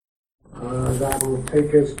That will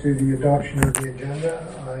take us to the adoption of the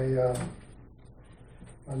agenda.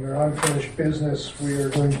 Under unfinished business, we are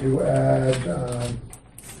going to add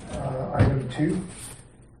item 2,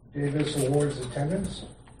 Davis Awards attendance.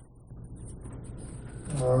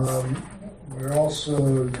 We're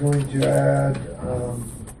also going to add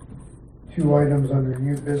 2 items under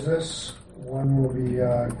new business. One will be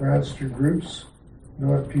grants to groups,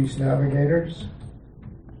 North Peace Navigators,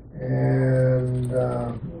 and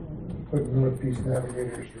put North Peace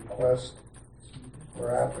Navigators request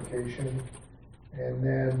for application. And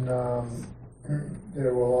then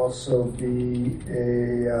there will also be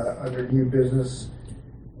under new business,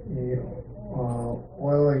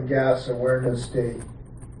 Oil and Gas Awareness Day.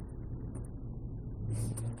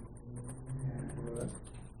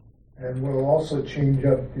 And we'll also change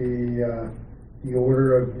up the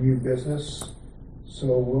order of new business. So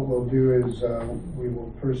what we'll do is we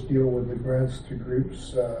will first deal with the grants to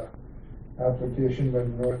groups application by the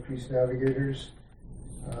North Peace Navigators.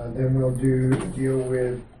 Then we'll deal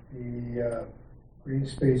with the Green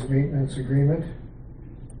Space Maintenance Agreement.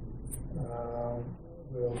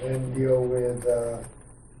 We'll then deal with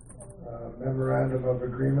Memorandum of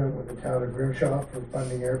Agreement with the Town of Grimshaw for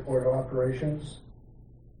funding airport operations.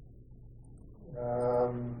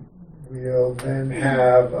 We'll then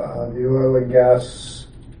have the Oil and Gas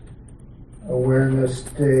Awareness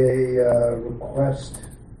Day request.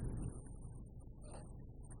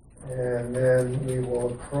 And then we will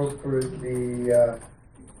appropriately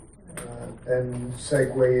then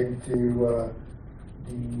segue into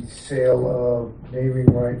the sale of naming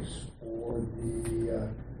rights for the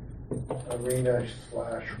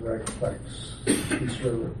arena/Regflex,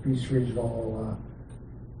 Peace Regional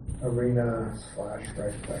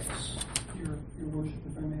Arena/Regflex. Your worship,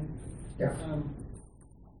 if I may. Yeah.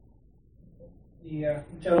 The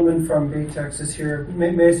gentleman from Baytex is here.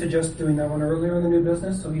 May I suggest doing that one earlier in the new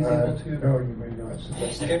business so he's able to... No, you may not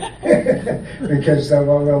suggest it. Because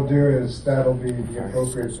what we'll do is that'll be the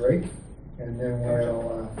appropriate rate, and then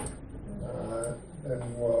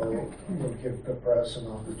we'll give the press an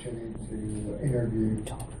opportunity to interview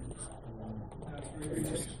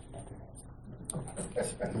Baytex.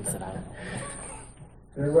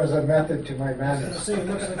 There was a method to my madness. It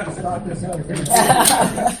looks like you thought this out.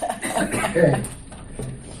 Okay,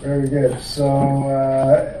 very good. So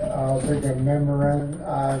I'll take a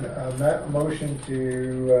motion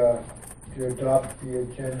to adopt the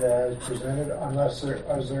agenda as presented. Unless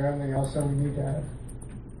is there anything else that we need to add?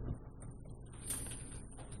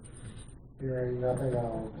 Hearing nothing,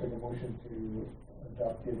 I'll take a motion to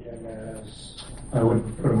adopt the agenda as. I would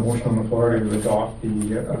put a motion on the floor to adopt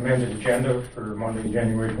the amended agenda for Monday,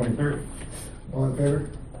 January 23rd. All in favor?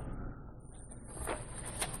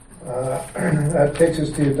 That takes us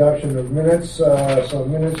to the adoption of minutes. So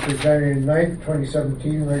minutes for January 9th,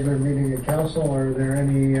 2017, regular meeting of council. Are there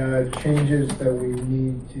any changes that we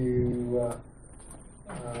need to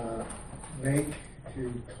make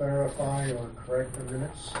to clarify or correct the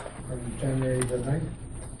minutes from January the 9th?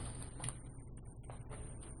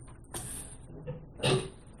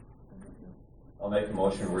 I'll make a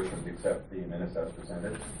motion, Worship, to accept the minutes as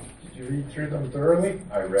presented. Did you read through them thoroughly?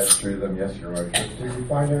 I read through them, yes, Your Worship. Did you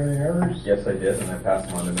find any errors? Yes, I did, and I passed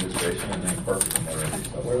them on to administration and then incorporated them already.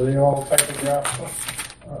 So. Were they all typographed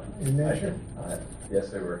in nature? Yes,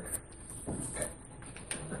 they were.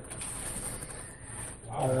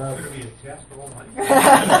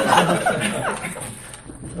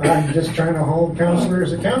 I'm just trying to hold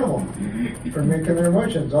councillors accountable for making their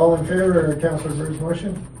motions. All in favor of Councillor Bird's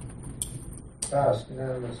motion? Passed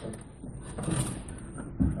unanimously.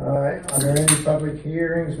 All right. Are there any public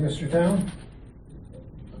hearings, Mr. Town?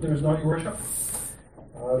 There's not, Your Worship.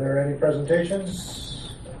 Are there any presentations?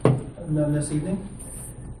 None this evening.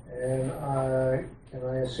 And can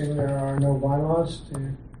I assume there are no bylaws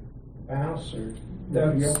to pass or?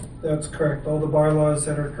 That's correct. All the bylaws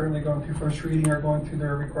that are currently going through first reading are going through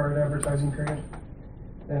their required advertising period.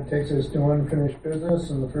 That takes us to unfinished business,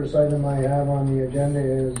 and the first item I have on the agenda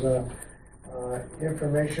is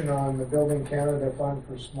information on the Building Canada Fund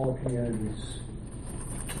for Small Communities.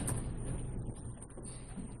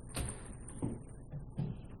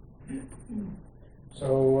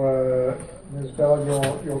 So, Ms. Bell,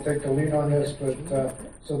 you'll take the lead on this, but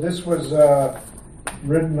so this was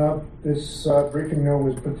written up, this briefing note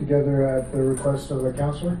was put together at the request of the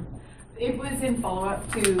councillor? It was in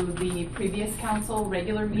follow-up to the previous council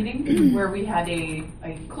regular meeting where we had a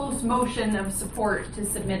close motion of support to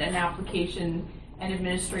submit an application, and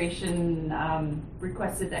administration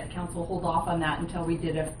requested that council hold off on that until we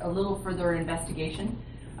did a little further investigation,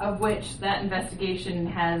 of which that investigation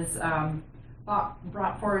has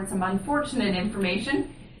brought forward some unfortunate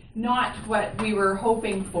information, not what we were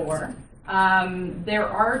hoping for. There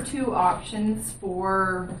are 2 options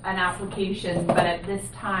for an application, but at this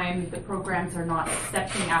time the programs are not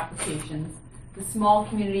accepting applications. The Small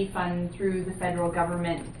Community Fund through the federal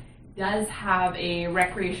government does have a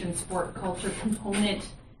recreation, sport, culture component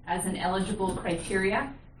as an eligible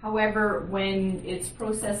criteria. However, when it's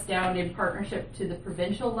processed down in partnership to the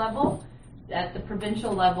provincial level, at the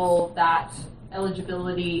provincial level, that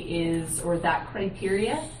eligibility is, or that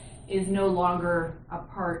criteria is no longer a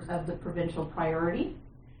part of the provincial priority.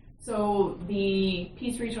 So the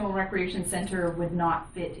Peace Regional Recreation Center would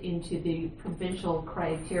not fit into the provincial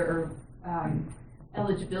criteria or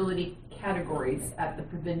eligibility categories at the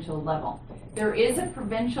provincial level. There is a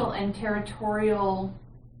provincial and territorial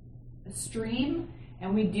stream,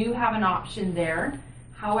 and we do have an option there.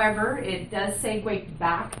 However, it does segue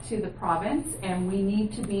back to the province, and we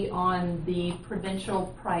need to be on the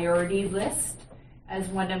provincial priority list as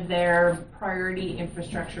one of their priority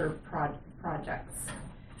infrastructure projects.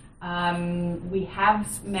 We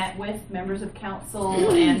have met with members of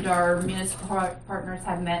council, and our municipal partners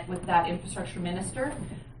have met with that infrastructure minister.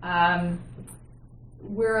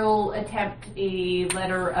 We'll attempt a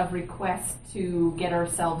letter of request to get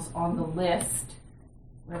ourselves on the list,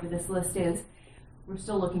 wherever this list is. We're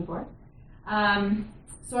still looking for it.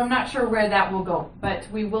 So I'm not sure where that will go, but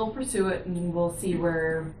we will pursue it and we'll see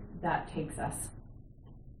where that takes us.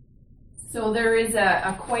 So there is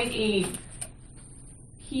a quite a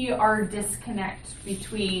PR disconnect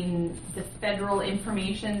between the federal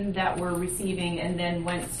information that we're receiving, and then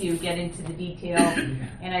once you get into the detail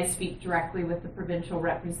and I speak directly with the provincial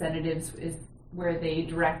representatives is where they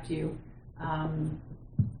direct you.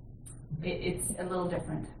 It's a little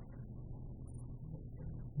different.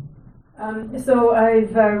 So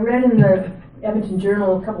I've read in the Edmonton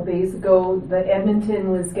Journal a couple days ago that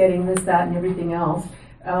Edmonton was getting this, that, and everything else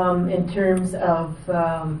in terms of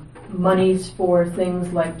monies for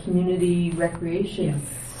things like community recreation.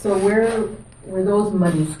 Yes. So where were those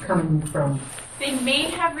monies coming from? They may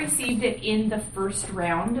have received it in the first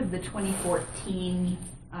round of the 2014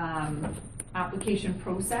 application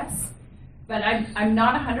process, but I'm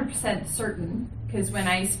not 100% certain, because when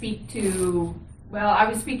I speak to, I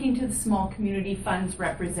was speaking to the Small Community Funds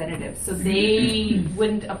representative, so they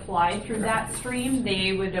wouldn't apply through that stream.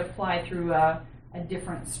 They would apply through a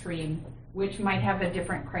different stream, which might have a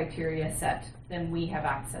different criteria set than we have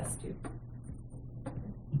access to.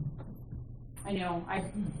 I know, I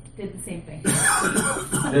did the same thing.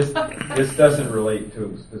 This doesn't relate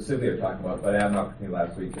to specifically what we're talking about, but I had an opportunity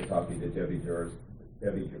last week to talk to Debbie Jabor's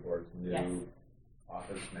new Yes.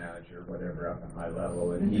 office manager, whatever, up in high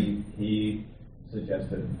level, and he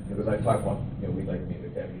suggested, because I talked about, we'd like to meet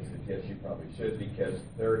with Debbie, he said, yes, you probably should, because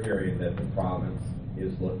they're hearing that the province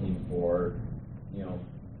is looking for,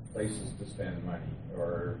 places to spend money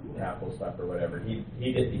or capital stuff or whatever. He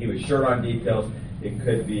was short on details. It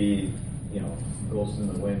could be, ghosts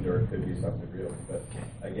in the wind, or it could be something real. But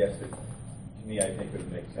I guess to me, I think it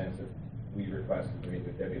would make sense if we requested to meet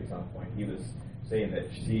with Debbie at some point. He was saying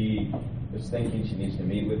that she is thinking she needs to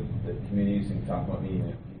meet with the communities and talk about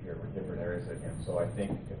meeting here with different areas again. So I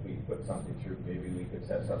think if we put something through, maybe we could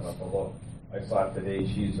set something up. Although I saw today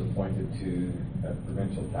she's appointed to that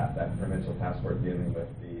provincial task force dealing with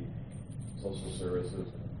the social services,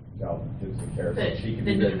 child and kids and care. So she can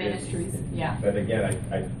the be new ministries, yeah. But again,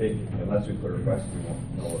 I think unless we put a request, we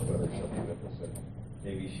won't know whether she'll be with us. And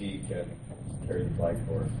maybe she can carry the flag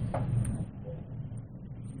for us.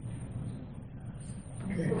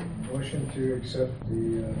 Okay, motion to accept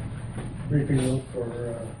the briefing note for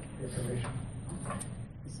information.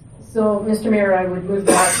 So, Mr. Mayor, I would move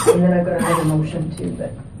that, and then I've got another motion too,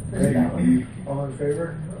 but first that one. All in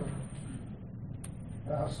favor?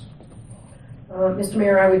 Pass. Mr.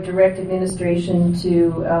 Mayor, I would direct administration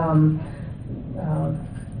to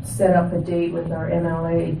set up a date with our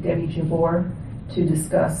MLA, Debbie Jabor, to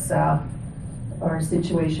discuss our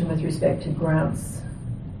situation with respect to grants,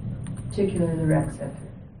 particularly the rec center.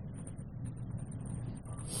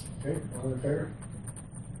 Okay, all in favor?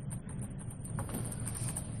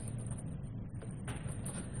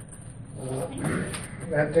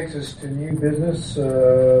 That takes us to new business.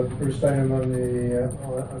 First item on the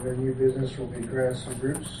under new business will be grants and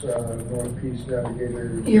groups. North Peace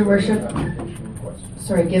Navigator. Your Worship. Application request.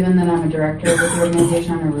 Sorry, given that I'm a director of the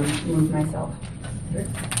organization, I'm going to remove myself. Okay,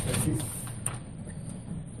 thank you.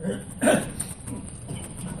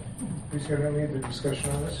 Please have any other discussion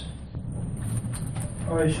on this?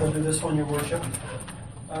 I shall do this one, Your Worship.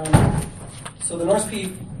 So the North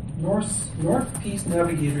Peace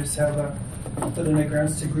Navigators have put in a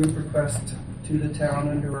grants to group request to the town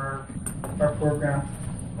under our program.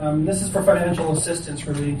 This is for financial assistance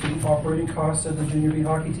relating to the operating costs of the junior B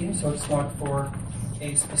hockey team, so it's not for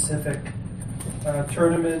a specific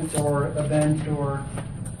tournament or event or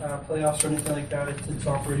playoffs or anything like that. It's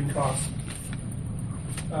operating costs.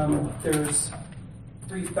 There's a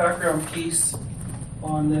brief background piece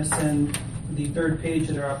on this, and the third page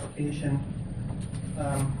of their application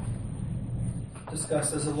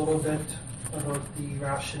discusses a little bit about the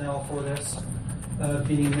rationale for this,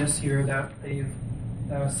 being this year that they've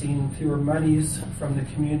seen fewer monies from the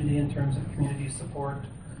community in terms of community support.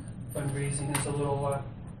 Fundraising is a little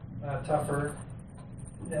tougher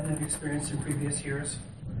than they've experienced in previous years.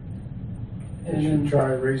 They should try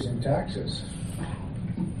raising taxes.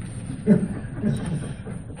 And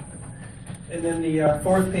then the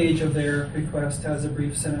fourth page of their request has a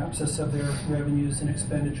brief synopsis of their revenues and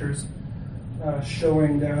expenditures,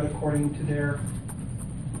 showing that according to their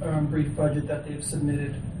brief budget that they've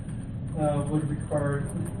submitted, would require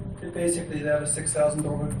basically that a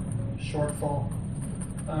 $6,000 shortfall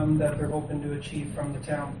that they're hoping to achieve from the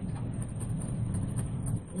town.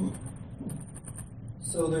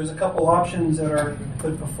 So there's a couple options that are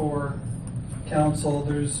put before council.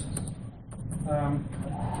 There's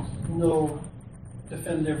no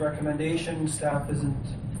definitive recommendation. Staff isn't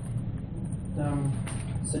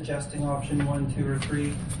suggesting option 1, 2, or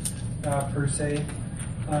 3 per se,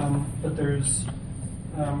 but there's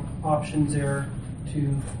options there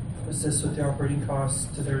to assist with the operating costs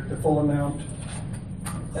to the full amount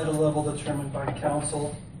at a level determined by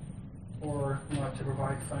council, or not to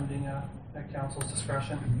provide funding at council's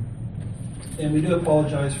discretion. And we do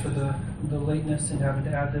apologize for the lateness in having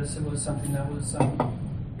to add this. It was something that was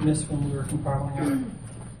missed when we were compiling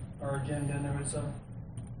our agenda, and there was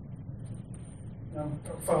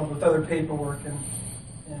filed with other paperwork and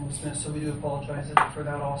was missed. So we do apologize for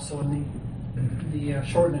that also, and the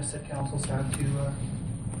shortness that council's had to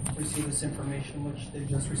receive this information, which they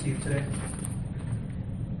just received today.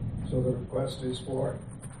 So the request is for,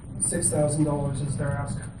 $6,000 is their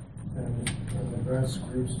ask. and the grants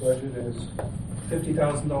group's budget is,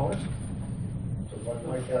 $50,000. so by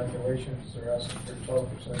my calculations, they're asking for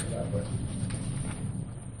 12% of that budget.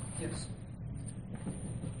 Yes.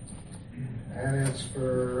 And it's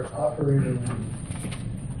for operating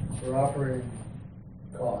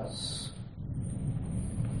costs.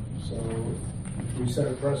 So if we set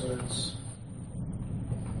a precedence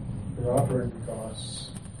for operating costs,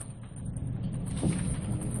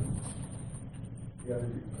 the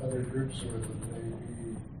other groups, or would they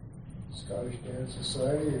be Scottish Dance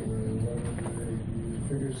Society, or would they be the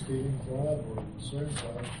Figure Skating Club or the Swim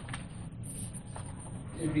Club?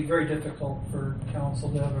 It'd be very difficult for council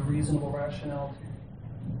to have a reasonable rationale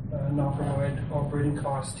to not provide operating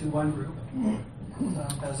costs to one group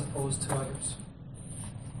as opposed to others.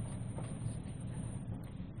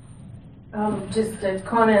 Just a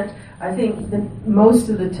comment. I think that most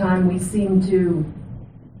of the time we seem to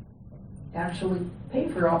actually pay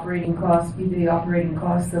for operating costs, be the operating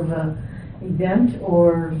costs of an event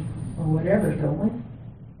or whatever, don't we?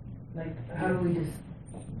 Like, how do we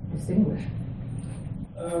distinguish?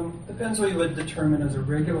 Depends what you would determine as a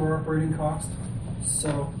regular operating cost.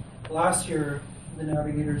 So last year, the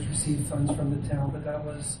Navigators received funds from the town, but that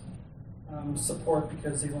was support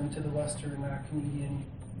because they went to the Western Canadian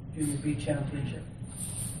Junior B Championship.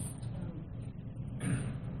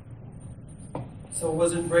 So it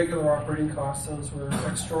wasn't regular operating costs; those were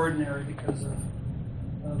extraordinary because of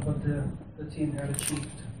what the team had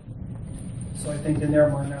achieved. So I think in their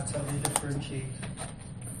mind, that's how they differentiate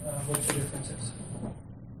what the difference is.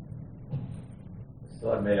 Still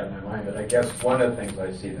haven't made up my mind, but I guess one of the things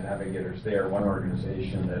I see the Navigators, they are one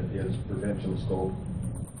organization that is provincial scope.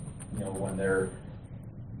 You know, when the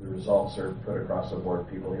results are put across the board,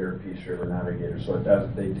 people hear Peace River Navigators. So it does.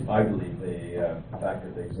 I believe the fact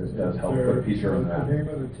that they exist does help put Peace River on the map. The name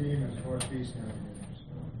of the team is Northeast Navigators.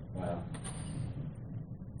 Wow.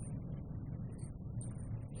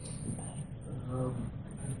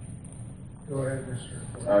 Go ahead, Mr.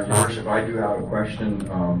 Your Worship, I do have a question.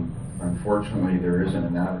 Unfortunately, there isn't a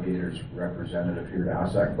Navigators representative here to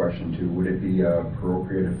ask that question to. Would it be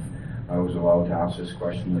appropriate if I was allowed to ask this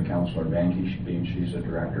question to Councillor Banky, being she's the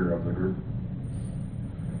director of the group?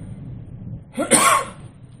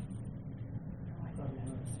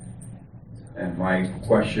 And my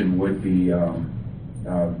question would be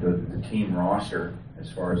the team roster as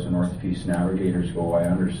far as the Northeast Navigators go. I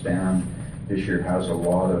understand this year has a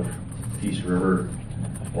lot of Peace River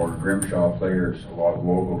or Grimshaw players, a lot of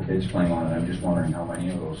local kids playing on it. I'm just wondering how many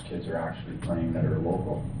of those kids are actually playing that are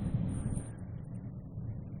local.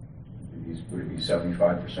 Would it be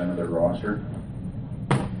 75% of their roster?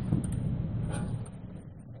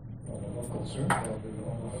 concerned about it,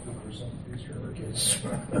 all 100% Peace River kids.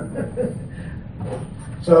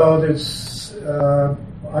 So there's,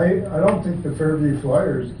 I don't think the Fairview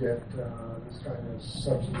Flyers get this kind of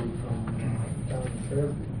subsidy from the town of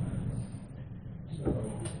Fairview. So,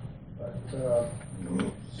 but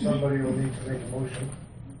somebody will need to make a motion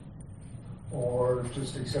or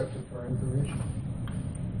just accept it for information.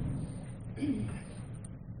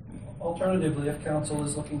 Alternatively, if council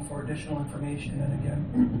is looking for additional information, and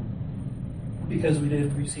again, because we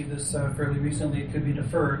did receive this fairly recently, it could be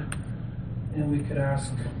deferred, and we could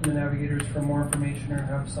ask the navigators for more information or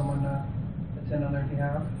have someone attend on their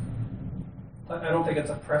behalf. I don't think it's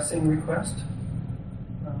a pressing request.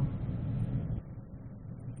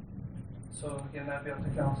 So again, that'd be up to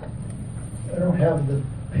council. I don't have the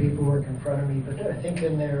paperwork in front of me, but I think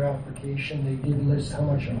in their application, they did list how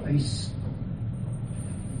much ice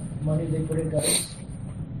money they put into ice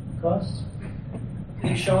costs.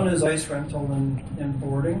 It's shown as ice rental and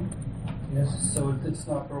boarding, Yes. so it's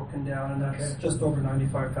not broken down, and that's Okay. just over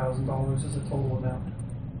 $95,000 is the total amount.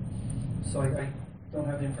 So I don't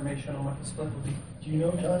have the information on what the split would be. Do you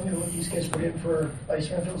know, Tanya, what these guys put in for ice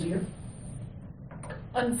rentals a year?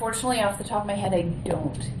 Unfortunately, off the top of my head, I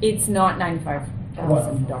don't. It's not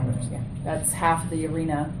 $95,000. Yeah, that's half the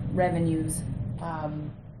arena revenues.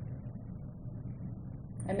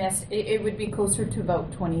 It would be closer to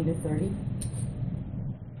about 20 to 30.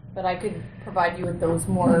 But I could provide you with those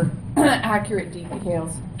more accurate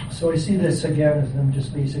details. So I see this again as them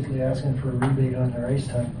just basically asking for a rebate on their ice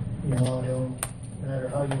time. You know, it don't matter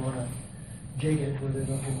how you want to jig it, whether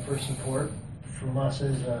they're looking for support from us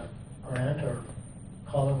as a grant or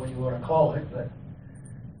call it what you want to call it, but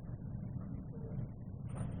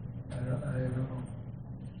I don't know.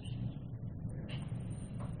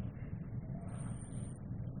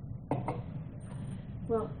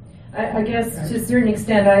 Well, I guess to a certain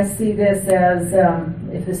extent, I see this as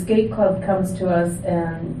if a skate club comes to us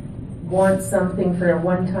and wants something for a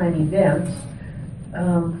one-time event,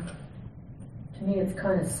 to me it's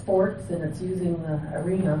kind of sports and it's using the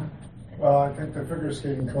arena. Well, I think the figure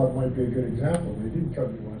skating club might be a good example. They did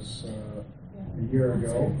come to us a year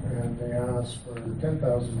ago, and they asked for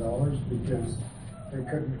 $10,000 because they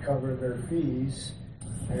couldn't cover their fees.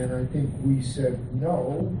 And I think we said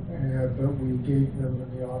no, but we gave them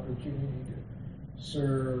the opportunity to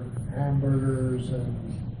serve hamburgers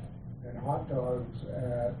and hot dogs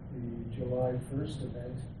at the July 1st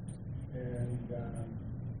event, and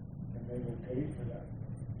they were paid for that.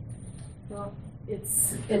 Well,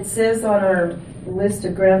 it says on our list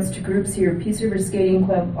of grants to groups here, Peace River Skating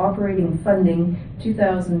Club operating funding,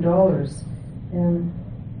 $2,000, and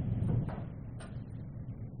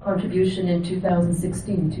contribution in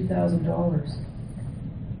 2016, $2,000.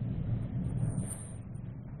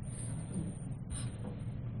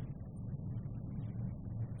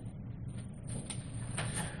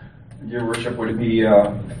 Your Worship, would it be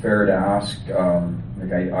fair to ask,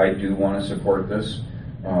 I do want to support this,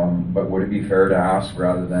 but would it be fair to ask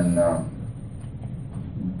rather than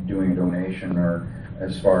doing a donation, or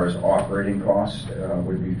as far as operating costs,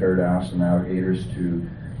 would it be fair to ask the navigators to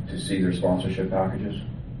see their sponsorship packages?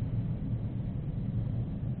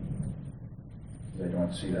 I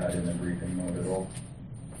don't see that in the briefing note at all.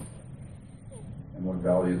 And what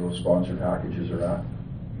value those sponsor packages are at.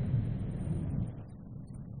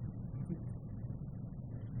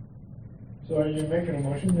 So are you making a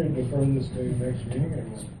motion to defer this to next meeting,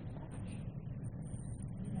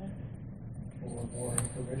 or want more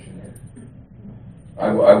information?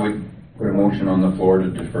 I would put a motion on the floor to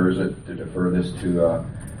defer this to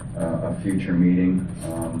a future meeting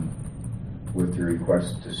with the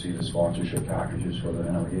request to see the sponsorship packages for the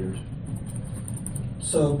navigators.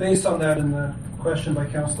 So based on that and the question by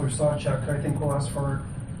Councillor Sawchuk, I think we'll ask for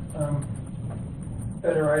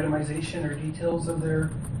better itemization or details of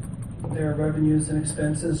their revenues and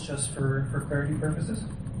expenses, just for clarity purposes.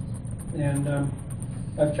 And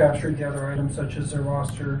I've captured the other items such as their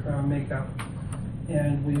roster makeup,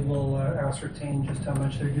 and we will ascertain just how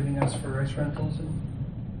much they're giving us for ice rentals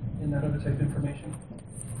and that other type of information.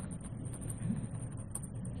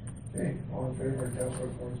 Okay, all in favor of Councillor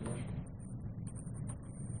Ford's motion?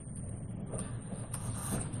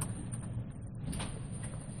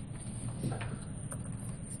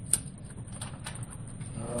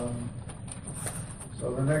 So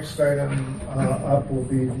the next item up will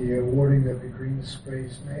be the awarding of the green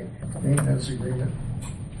space maintenance agreement.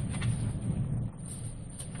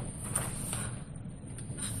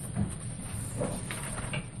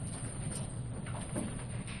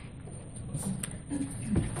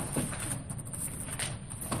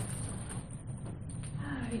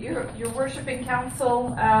 Your Worship and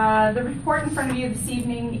Council, the report in front of you this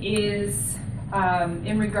evening is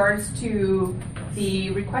in regards to the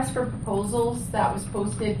request for proposals that was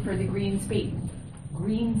posted for the Green Space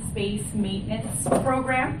Maintenance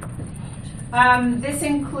Program. This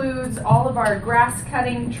includes all of our grass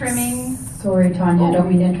cutting, trimming. Sorry, Tanya, I don't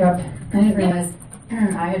mean to interrupt. I didn't realize I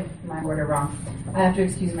had my order wrong. I have to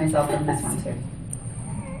excuse myself from this one too.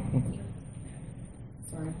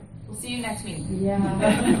 Sorry. We'll see you next meeting. Yeah.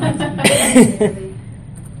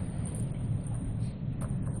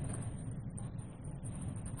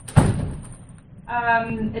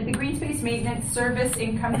 The Green Space Maintenance Service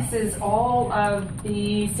encompasses all of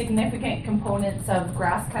the significant components of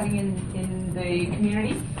grass cutting in the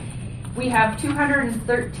community. We have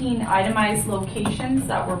 213 itemized locations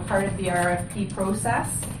that were part of the RFP process.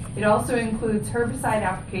 It also includes herbicide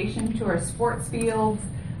application to our sports fields,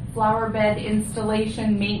 flower bed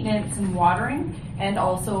installation, maintenance and watering, and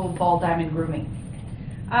also ball diamond grooming.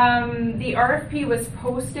 The RFP was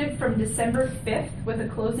posted from December 5th with a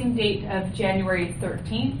closing date of January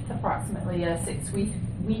 13th, approximately a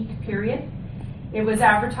 6-week period. It was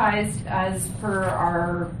advertised as per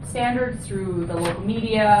our standards through the local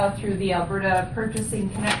media, through the Alberta Purchasing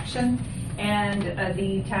Connection, and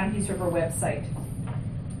the Town of Peace River website.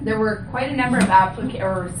 There were quite a number of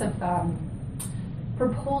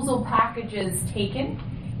proposal packages taken,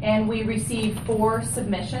 and we received 4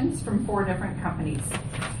 submissions from 4 different companies.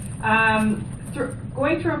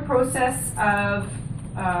 Going through a process of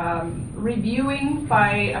reviewing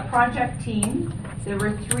by a project team, there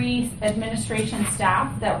were 3 administration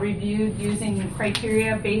staff that reviewed using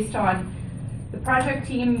criteria based on the project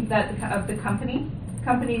team of the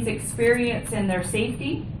company's experience in their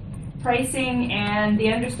safety, pricing, and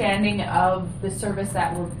the understanding of the service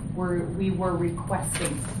that we were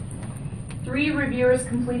requesting. 3 reviewers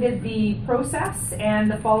completed the process,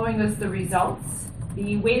 and the following was the results.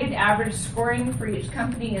 The weighted average scoring for each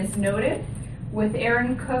company is noted, with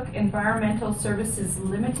Aaron Cook Environmental Services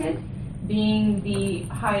Limited being the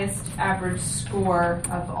highest average score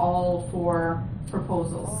of all 4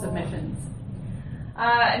 proposal submissions.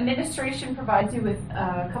 Administration provides you with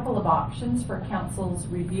a couple of options for Council's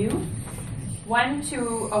review. 1,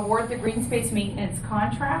 to award the Green Space Maintenance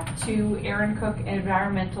contract to Aaron Cook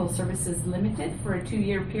Environmental Services Limited for a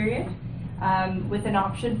 2-year period, with an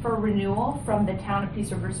option for renewal from the Town of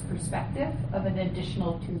Peace River's perspective of an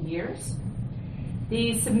additional 2 years.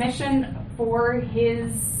 The submission for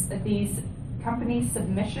these companies'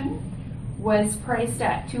 submission was priced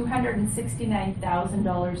at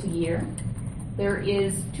 $269,000 a year. There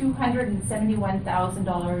is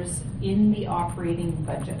 $271,000 in the operating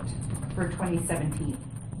budget for 2017.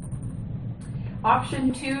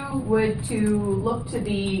 Option 2 would to look to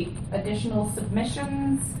the additional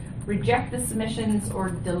submissions, reject the submissions, or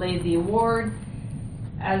delay the award.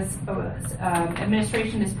 As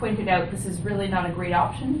administration has pointed out, this is really not a great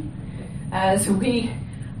option, as we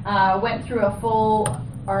went through a full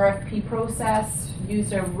RFP process,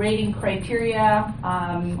 used a rating criteria.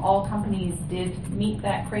 All companies did meet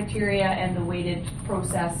that criteria, and the weighted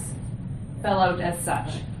process fell out as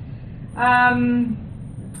such.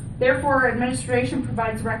 Therefore, administration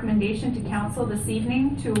provides recommendation to Council this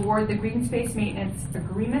evening to award the Green Space Maintenance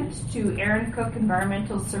Agreement to Aaron Cook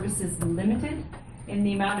Environmental Services Limited in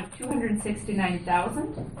the amount of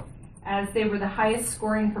 $269,000, as they were the highest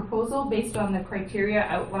scoring proposal based on the criteria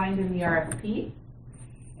outlined in the RFP.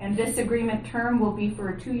 And this agreement term will be for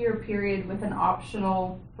a 2-year period with an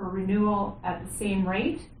optional for renewal at the same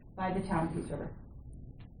rate by the Town of Peace River.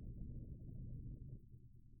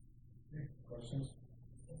 Questions?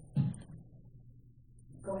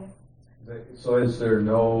 Go ahead. So is there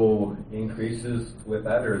no increases with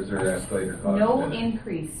that, or is there escalator costs? No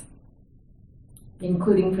increase.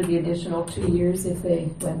 Including for the additional 2 years if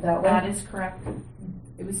they went that way? That is correct.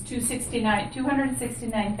 It was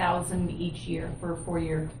 $269,000 each year for a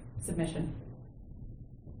 4-year submission.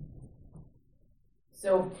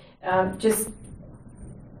 So just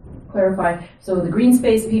clarify, so the green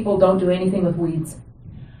space people don't do anything with weeds?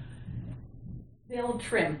 They'll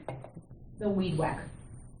trim, they'll weed whack.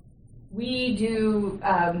 We do,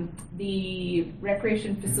 the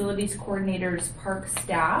recreation facilities coordinators, park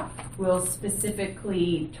staff will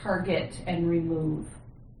specifically target and remove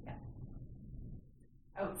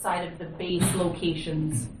outside of the base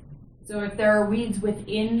locations. So if there are weeds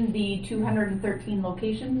within the 213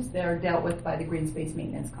 locations, they're dealt with by the green space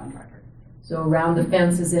maintenance contractor. So around the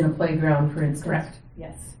fences in a playground, for instance? Correct,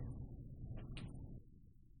 yes.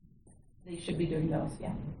 They should be doing those,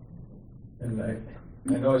 yeah. And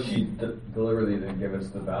I know she deliberately didn't give us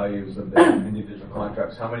the values of the individual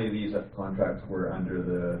contracts. How many of these contracts were under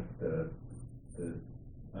the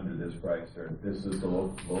under this price, or this is the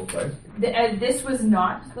low price? This was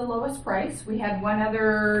not the lowest price. We had one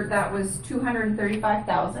other that was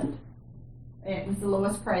 $235,000. It was the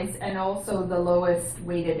lowest price, and also the lowest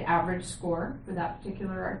weighted average score for that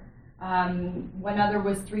particular. One other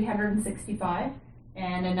was $365,000,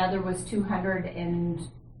 and another was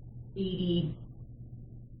 $285,000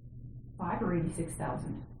 or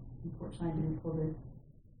 $86,000. Unfortunately, I didn't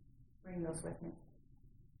bring those with me.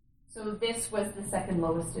 So this was the second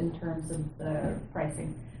lowest in terms of the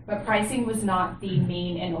pricing. But pricing was not the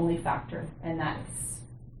main and only factor, and that's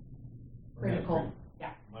critical.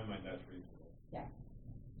 Yeah. In my mind, that's reasonable. Yeah.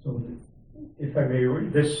 So, if I may,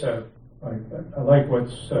 this I like what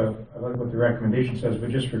the recommendation says,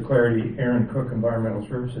 but just for clarity, Aaron Cook Environmental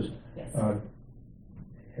Services. Yes.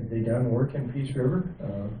 Have they done work in Peace River?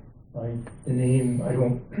 The name, I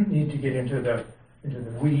don't need to get into the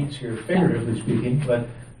weeds here, figuratively speaking, but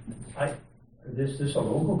is this a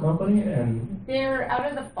local company? And they're out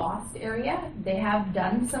of the Fost area. They have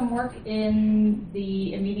done some work in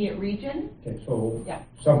the immediate region. Okay, so yeah.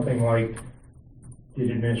 Something like, did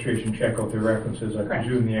administration check out their references? I Correct.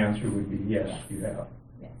 presume the answer would be yes, you have.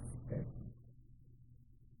 Yes. Okay.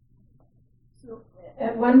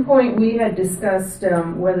 At one point, we had discussed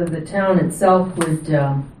whether the town itself would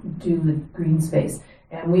do the green space,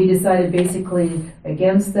 and we decided basically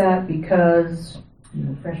against that because,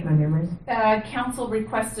 refresh my memories. Council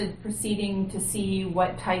requested proceeding to see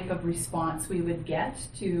what type of response we would get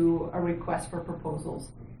to a request for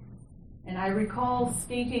proposals. And I recall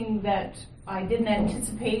stating that I didn't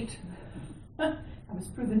anticipate, I was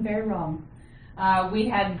proven very wrong. We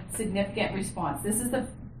had significant response. This is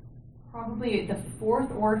probably the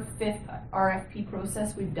fourth or fifth RFP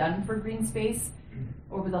process we've done for green space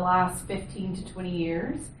over the last 15 to 20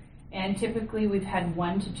 years. And typically we've had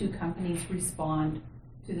 1 to 2 companies respond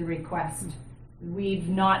to the request. We've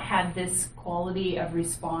not had this quality of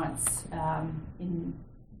response in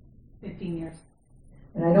 15 years.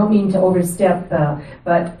 And I don't mean to overstep,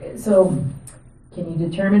 but so can you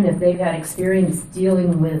determine if they've had experience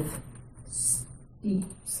dealing with steep,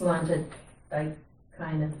 slanted type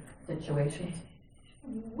kind of situations?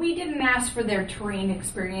 We didn't ask for their terrain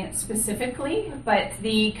experience specifically, but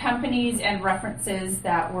the companies and references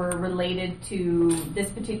that were related to this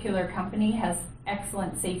particular company has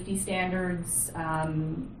excellent safety standards.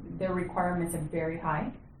 Their requirements are very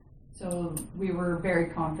high. So we were very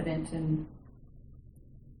confident in.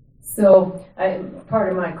 So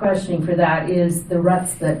part of my questioning for that is the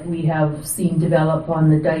ruts that we have seen develop on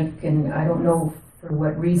the dike, and I don't know for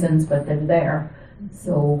what reasons, but they're there.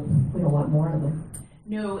 So we don't want more of them.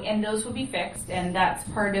 No, and those will be fixed, and that's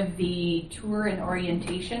part of the tour and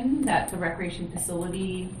orientation that the recreation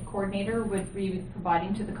facility coordinator would be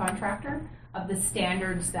providing to the contractor of the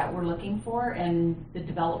standards that we're looking for and the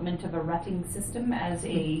development of a rutting system as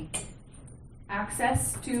a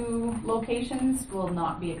access to locations will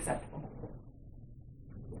not be acceptable.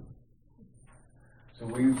 So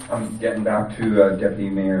I'm getting back to Deputy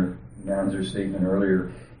Mayor Nanzer's statement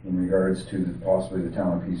earlier in regards to possibly the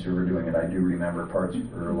town of Peace River doing it. I do remember parts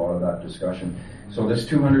or a lot of that discussion. So this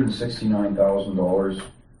 $269,000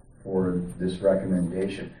 for this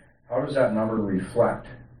recommendation, how does that number reflect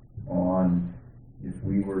on if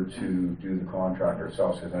we were to do the contract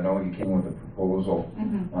ourselves? Because I know you came with a proposal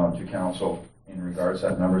to council in regards to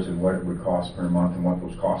that numbers and what it would cost per month and what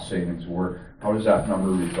those cost savings were. How does that number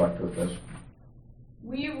reflect with this?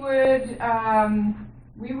 We were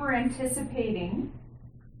anticipating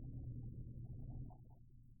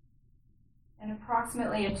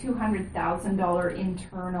approximately a $200,000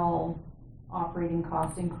 internal operating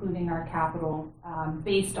cost, including our capital,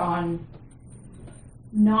 based on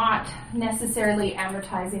not necessarily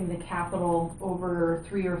amortizing the capital over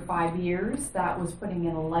 3 or 5 years. That was putting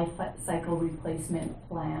in a life cycle replacement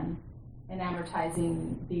plan and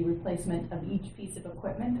amortizing the replacement of each piece of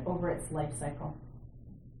equipment over its life cycle.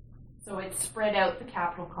 So it spread out the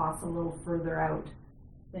capital costs a little further out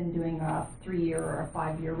than doing a 3-year or a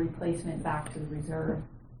 5-year replacement back to the reserve.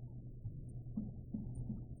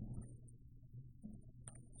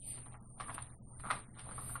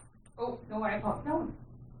 Oh, no, no.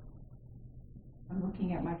 I'm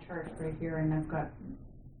looking at my chart right here and I've got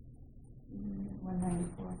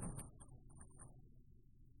 194.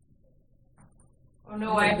 Oh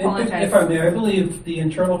no, I apologize. If I may, I believe the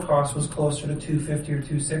internal cost was closer to 250 or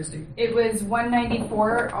 260. It was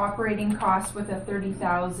 194 operating cost with a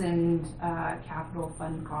 30,000 capital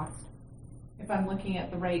fund cost. if I'm looking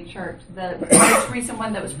at the right chart, the most recent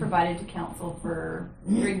one that was provided to council for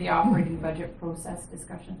during the operating budget process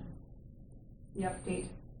discussion. The update.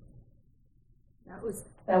 That was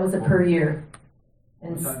a per year.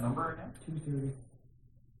 And What's that number again? 230.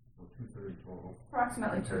 So 230 total.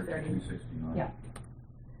 Approximately 230. 269. Yeah.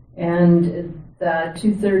 And the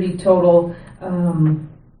 230 total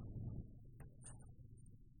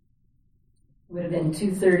would have been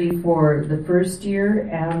 230 for the first year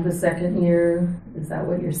and the second year. Is that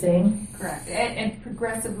what you're saying? Correct. And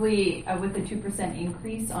progressively with a 2%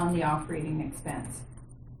 increase on the operating expense.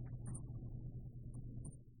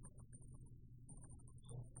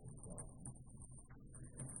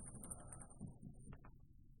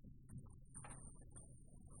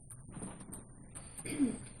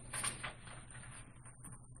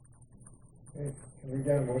 Okay, can we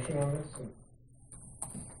get a motion on this and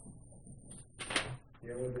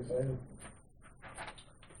deal with this item?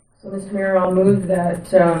 So, Mr. Mayor, I'll move that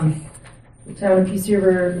the town of Peace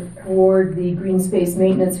River award the green space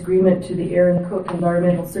maintenance agreement to the Aaron Cook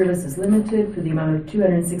Environmental Services Limited for the amount of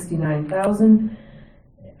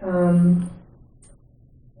 $269,000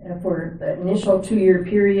 for the initial 2-year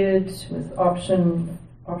period with optional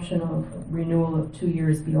renewal of 2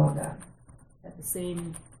 years beyond that at the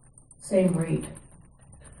same rate.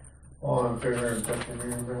 All in favor of Dr.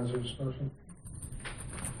 Mayor Vanzer's motion?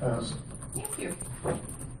 Pass. Thank you.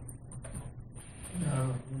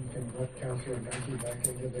 Now you can let Councillor Benke back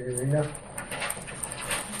into the arena.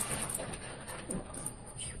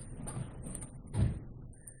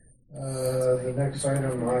 The next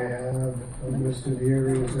item I have listed here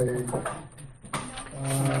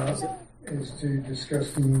is to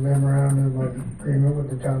discuss the memorandum of agreement with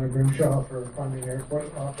the town of Grimshaw for funding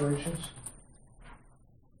airport operations.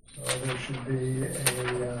 So there should be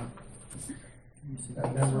a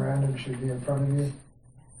memorandum should be in front of you.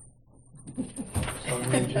 It's on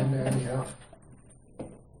the agenda anyhow.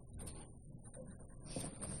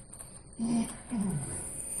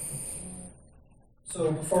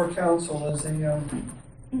 So before council is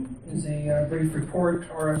a brief report,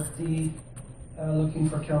 RFD, looking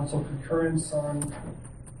for council concurrence on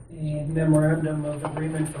a memorandum of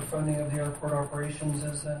agreement for funding of the airport operations,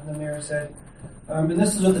 as the mayor said. And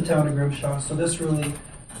this is with the town of Grimshaw, so this really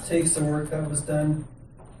takes the work that was done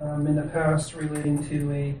in the past relating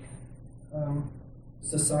to a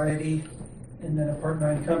society and then a Part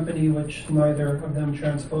 9 company, which neither of them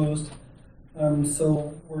transposed.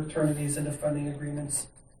 So we're turning these into funding agreements,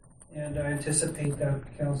 and I anticipate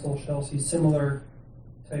that council shall see similar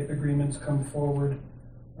type agreements come forward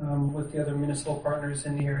with the other municipal partners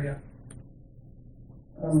in the area.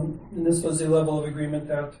 And this was a level of agreement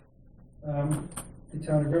that the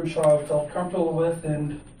town of Grimshaw felt comfortable with,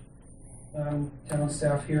 and town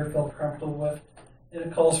staff here felt comfortable with. And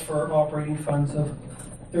it calls for operating funds of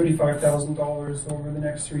 $35,000 over the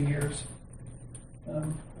next 3 years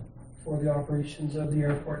for the operations of the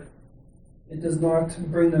airport. It does not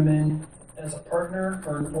bring them in as a partner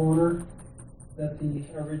or an owner that the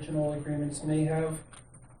original agreements may have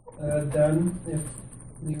done if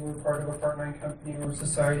we were part of a Part 9 company or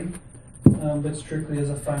society, but strictly as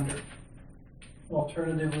a funder.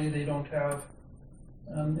 Alternatively, they don't have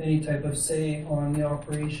any type of say on the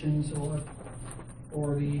operations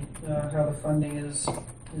or the how the funding is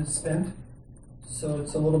spent. So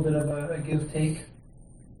it's a little bit of a give-take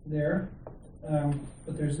there,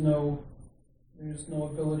 but there's no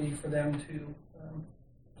ability for them to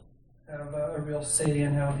have a real say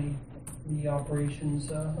in how the operations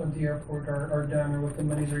of the airport are done or what the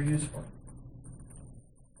monies are used for.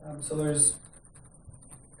 So there's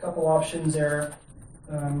a couple options there,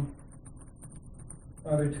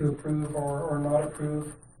 either to approve or not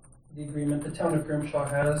approve the agreement. The town of Grimshaw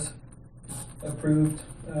has approved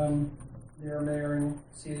their mayor and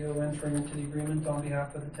CEO entering into the agreement on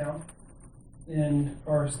behalf of the town, and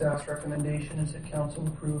our staff's recommendation is that council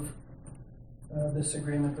approve this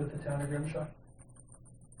agreement with the town of Grimshaw.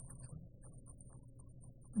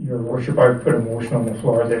 Your Worship, I put a motion on the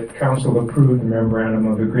floor that council approve the memorandum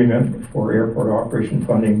of agreement for airport operation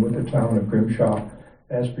funding with the town of Grimshaw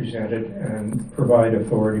as presented, and provide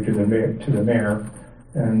authority to the mayor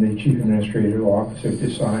and the chief administrative officer to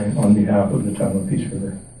sign on behalf of the town of Peace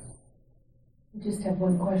River. I just have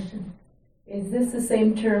one question. Is this the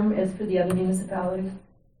same term as for the other municipalities?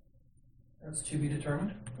 That's to be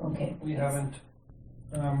determined. Okay. We haven't,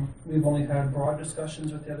 we've only had broad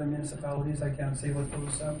discussions with the other municipalities. I can't say what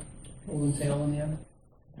those will entail in the end.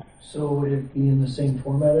 So would it be in the same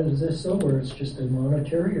format as this, though, where it's just a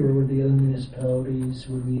monetary, or would the other municipalities,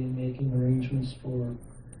 would we be making arrangements for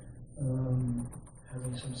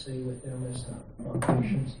having some say with them as the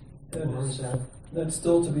operations? That Or is- is that? That's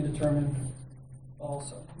still to be determined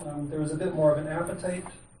also. There was a bit more of an appetite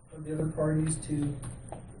of the other parties to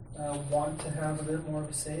want to have a bit more of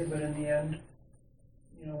a say, but in the end,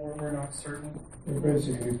 we're not certain. The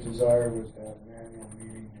basic desire was to have an annual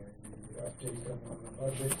meeting and the update them on the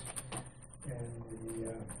budget and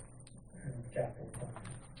the capital plan.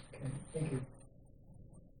 Okay, thank you.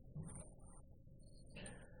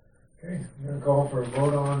 Okay, I'm going to call for a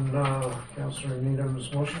vote on Councillor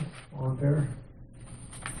Needham's motion. All in favor?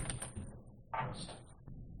 Passed.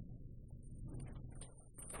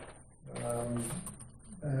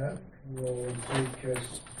 That will take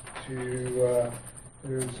us to,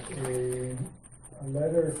 there's a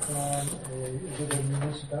letter from is it a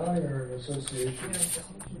municipality or an association?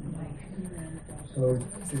 So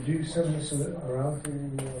did you send this around to?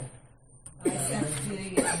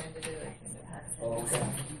 Oh, okay.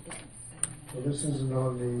 So this isn't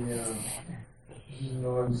on the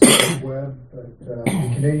web, but the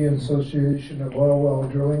Canadian Association of Oil Well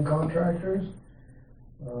Drilling Contractors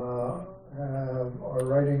are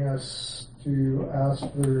writing us to ask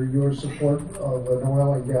for your support of an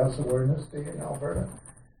oil and gas awareness day in Alberta.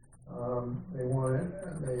 They want it.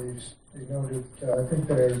 They noted. I think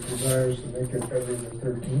their desire is to make it February the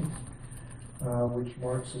 13th, which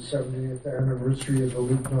marks the 70th anniversary of the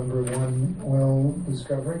Loop Number 1 oil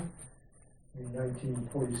discovery in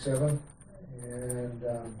 1947, and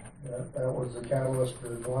that was the catalyst for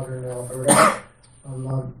modern Alberta,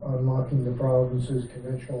 unlocking the province's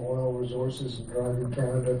conventional oil resources and driving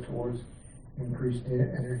Canada towards increased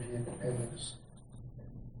energy independence.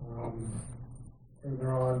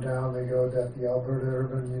 Further on down they go that the Alberta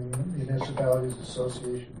Urban Municipalities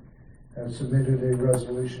Association has submitted a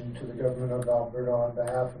resolution to the government of Alberta on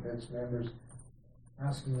behalf of its members,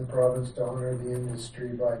 asking the province to honor the industry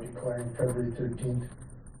by declaring February 13th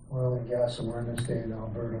Oil and Gas Awareness Day in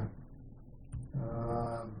Alberta.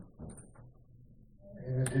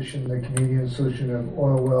 In addition, the Canadian Association of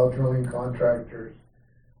Oil Well Drilling Contractors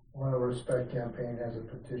Oil Respect campaign has a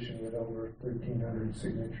petition with over 1,300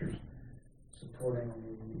 signatures supporting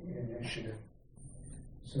the initiative.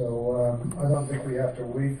 So I don't think we have to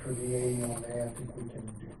wait for the AUMA. I think we can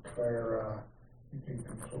declare,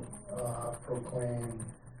 proclaim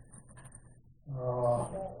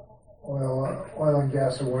Oil and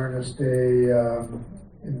Gas Awareness Day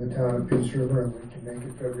in the town of Peace River, and we can make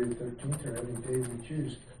it February 13th or any day we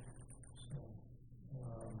choose. So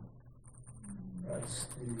that's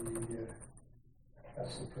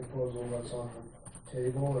the proposal that's on the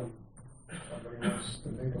table, and somebody wants to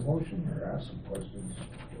make a motion or ask some questions.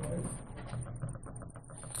 Go ahead.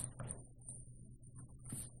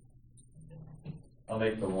 I'll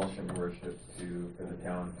make the motion, Your Worship, for the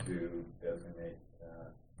town to designate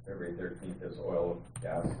February 13th as Oil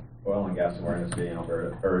and Gas Awareness Day in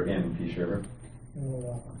Alberta, or in Peace River.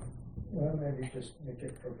 Well, maybe just make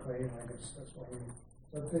it proclaim. I guess that's what is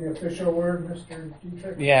that the official word, Mr.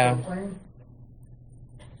 Dietrich? Yeah. Proclaim?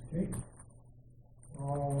 Okay.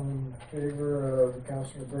 All in favor of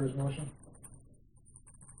Councillor Burr's motion?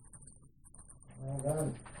 Well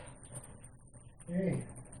done. Okay.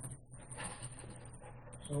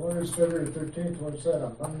 So what is February 13th? What's that, a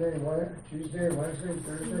Monday, Tuesday, Wednesday,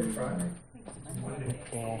 Thursday, Friday?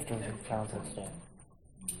 Day after the Valentine's Day.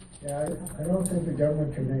 Yeah, I don't think the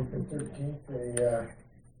government can make the 13th a,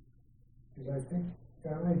 because I think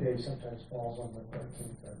Family Day sometimes falls on the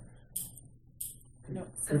 13th.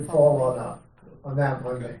 Could fall on that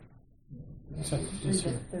Monday.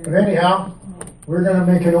 But anyhow, we're going to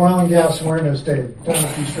make an Oil and Gas Awareness Day, down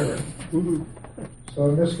at Peace River.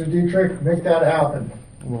 So, Mr. Dietrich, make that happen.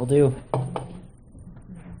 Will do.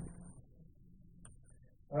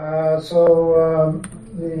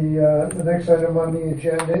 The next item on the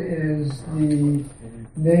agenda is the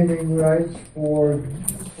naming rights for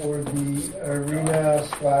the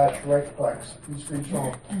arena/Rightplex, Peace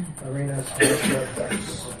Regional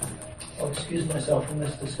Arena/Rightplex. I'll excuse myself from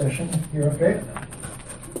this discussion. You're okay?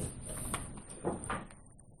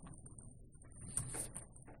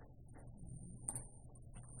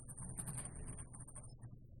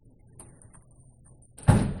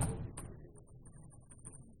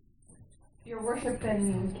 Your Worship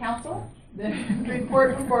and Council, the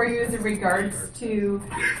report before you is in regards to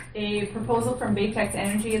a proposal from Baytex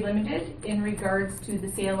Energy Limited in regards to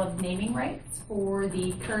the sale of naming rights for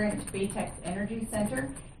the current Baytex Energy Center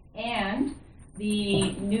and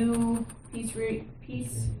the new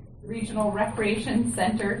Peace Regional Recreation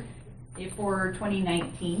Center for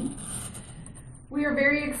 2019. We are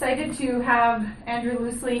very excited to have Andrew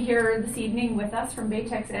Loosley here this evening with us from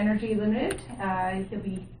Baytex Energy Limited. He'll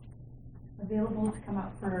be available to come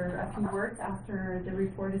up for a few words after the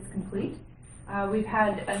report is complete. We've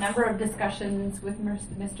had a number of discussions with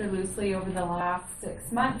Mr. Loosely over the last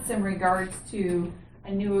 6 months in regards to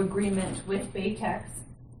a new agreement with Baytex.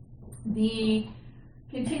 The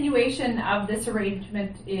continuation of this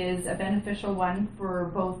arrangement is a beneficial one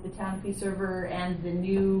for both the town of Peace River and the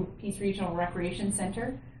new Peace Regional Recreation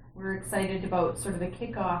Center. We're excited about sort of a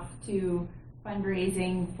kickoff to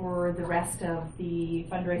fundraising for the rest of the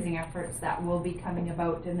fundraising efforts that will be coming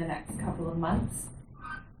about in the next couple of months.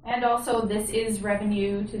 And also, this is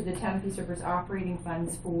revenue to the town of Peace River's operating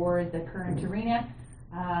funds for the current arena,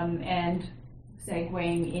 and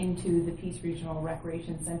segueing into the Peace Regional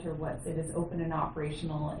Recreation Center once it is open and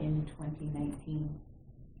operational in 2019.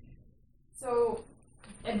 So,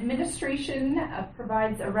 administration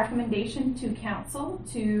provides a recommendation to council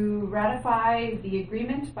to ratify the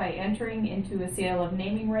agreement by entering into a sale of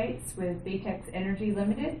naming rights with Baytex Energy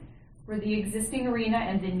Limited for the existing arena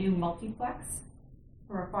and the new multiplex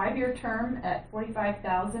for a 5-year term at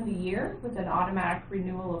 $45,000 a year with an automatic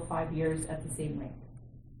renewal of 5 years at the same rate.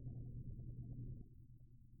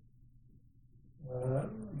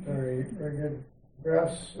 Very good.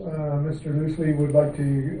 Perhaps Mr. Loosely would like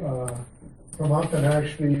to come up and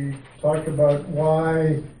actually talk about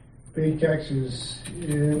why Baytex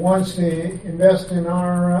wants to invest in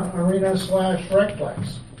our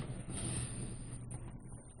arena/recplex.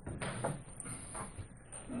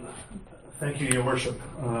 Thank you, Your Worship,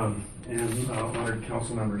 and honored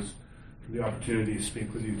council members for the opportunity to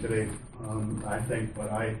speak with you today. I think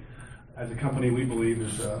what as a company, we believe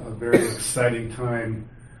is a very exciting time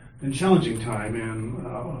and challenging time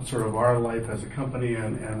in sort of our life as a company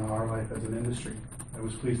and our life as an industry. I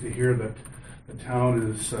was pleased to hear that the town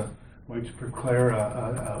is going to declare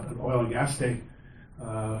an oil and gas day,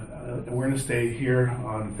 awareness day here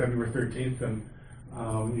on February 13th, and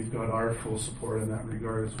you've got our full support in that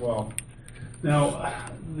regard as well. Now,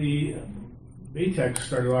 the Baytex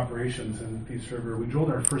started operations in Peace River. We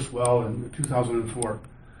drilled our first well in 2004.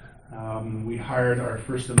 We hired our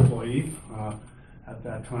first employee at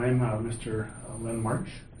that time, Mr. Len March.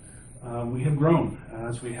 We have grown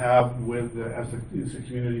as we have as the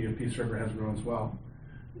community of Peace River has grown as well.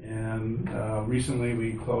 And recently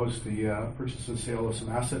we closed the purchase and sale of some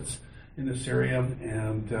assets in this area,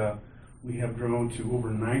 and we have grown to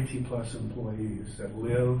over 90 plus employees that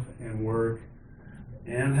live and work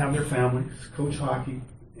and have their families, coach hockey,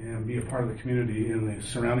 and be a part of the community in the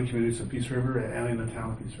surrounding communities of Peace River and in the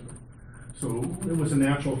town of Peace River. So it was a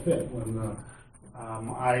natural fit when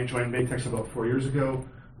I joined Baytex about 4 years ago.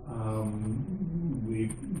 We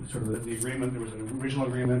sort of the agreement, there was an original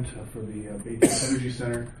agreement for the Baytex Energy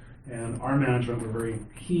Center, and our management were very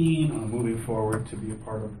keen on moving forward to be a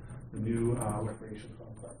part of the new recreation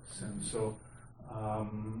complex. And so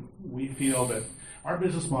we feel that our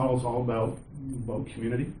business model is all about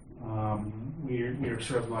community. We are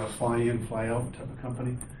sort of not a fly-in, fly-out type of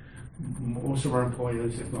company. Most of our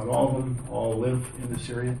employees, if not all of them, all live in this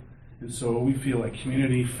area. And so we feel like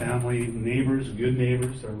community, family, neighbors, good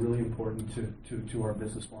neighbors are really important to our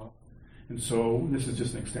business model. And so this is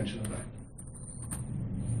just an extension of that.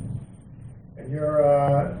 And you're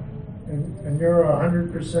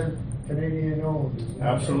 100% Canadian owned.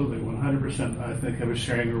 Absolutely, 100%. I think I was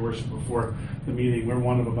sharing, Your Worship, before the meeting, we're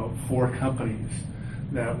one of about 4 companies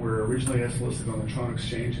that were originally listed on the Toronto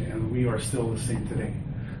Exchange, and we are still the same today.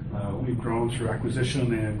 We've grown through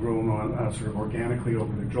acquisition and grown on sort of organically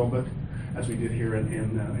over the drill bit, as we did here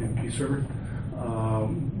in Peace River,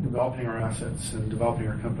 developing our assets and developing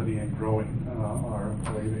our company and growing our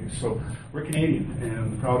employee base. So we're Canadian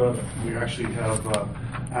and proud of it. We actually have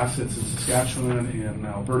assets in Saskatchewan and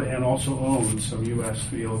Alberta, and also own some U.S.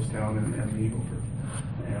 fields down in the Eagle Ford.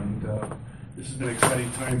 And this has been an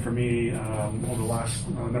exciting time for me over the last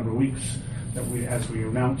number of weeks. That as we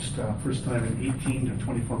announced, first time in 18 to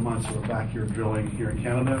 24 months, we're back here drilling here in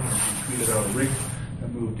Canada. We tweeted out a rig that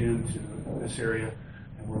moved into this area,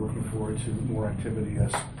 and we're looking forward to more activity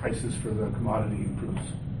as prices for the commodity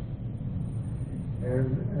improves. And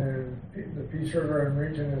the Peace River and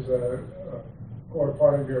region is a core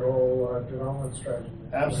part of your whole development strategy.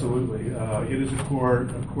 Absolutely, it is a core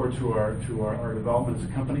to our development as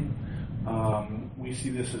a company. We see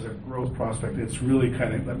this as a growth prospect. It's really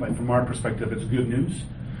kind of, from our perspective, it's good news.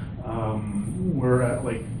 We're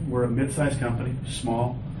a mid-sized company,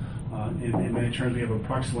 small. In many terms, we have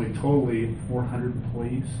approximately totally 400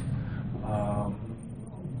 employees.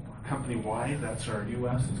 Company-wide, that's our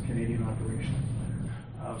U.S. and Canadian operation.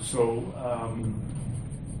 So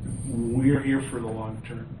we're here for the long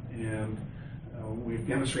term, and we've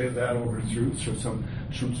demonstrated that through some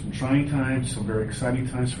trying times, some very exciting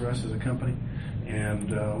times for us as a company,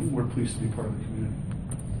 and we're pleased to be part of the community.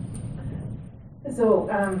 So,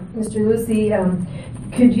 Mr. Lucy,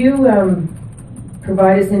 could you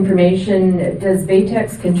provide us information? Does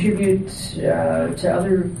Baytex contribute to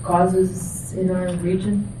other causes in our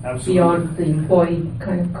region? Absolutely. Beyond the employee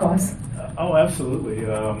kind of costs? Oh, absolutely.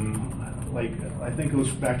 I think it goes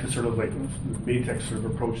back to sort of like the Baytex sort of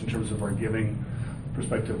approach in terms of our giving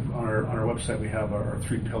perspective. On our website, we have our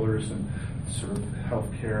 3 pillars and sort of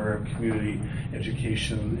healthcare, community,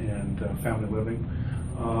 education, and family living.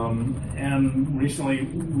 And recently,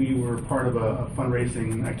 we were part of a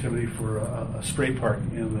fundraising activity for a spray park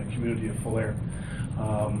in the community of Falher.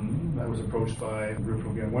 I was approached by a group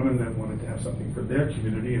of young women that wanted to have something for their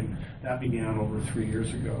community, and that began over 3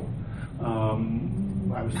 years ago.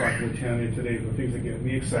 I was talking with Tanya today. The things that get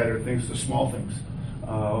me excited are the small things.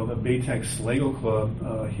 The Baytex Lego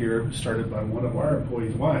Club here started by one of our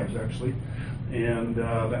employees' wives, actually, and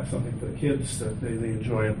that's something for the kids that they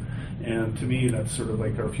enjoy. And to me, that's sort of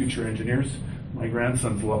like our future engineers. My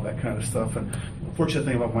grandsons love that kind of stuff. And the fortunate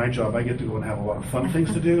thing about my job, I get to go and have a lot of fun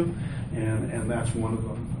things to do, and that's one of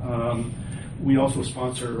them. We also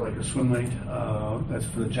sponsor like a swim night that's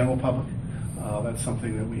for the general public. That's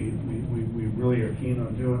something that we really are keen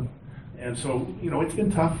on doing. And so, it's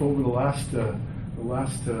been tough over the last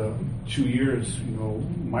 2 years.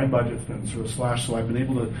 My budget's been sort of slashed, so I've been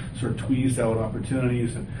able to sort of tweeze out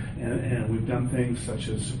opportunities, and we've done things such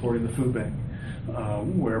as supporting the food bank,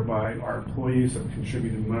 whereby our employees have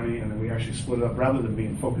contributed money, and then we actually split it up. Rather than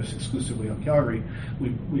being focused exclusively on Calgary,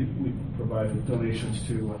 we provided donations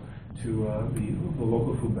to the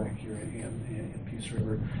local food bank here in Peace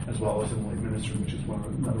River, as well as in Lloydminster, which is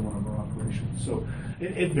another one of our operations. So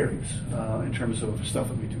it varies in terms of stuff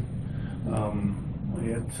that we do.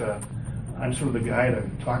 I'm sort of the guy to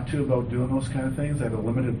talk to about doing those kind of things. I have a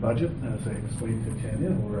limited budget, as I explained to Tanya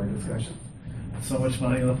over our discussion. So much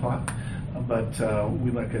money in the pot, but we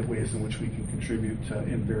look at ways in which we can contribute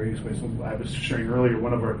in various ways. I was sharing earlier,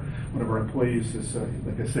 one of our employees is,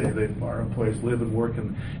 like I say, our employees live and work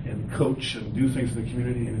and coach and do things in the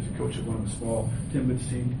community, and is a coach of one of the small Timbits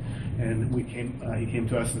team. And he came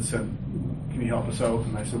to us and said, "Can you help us out?"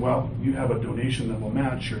 And I said, "Well, you have a donation that will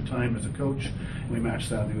match your time as a coach." And we matched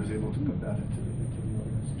that, and he was able to put that into the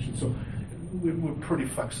organization. So we're pretty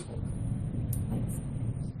flexible.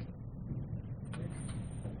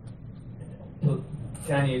 Well,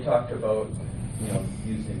 Tanya, you talked about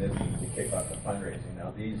using this to kick off the fundraising. Now,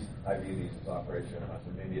 I view these as operational costs,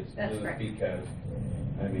 and maybe it's That's smooth correct. because,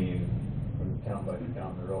 from the town budget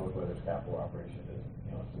down the road, whether it's capital operation, it's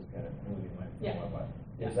just kind of moving my.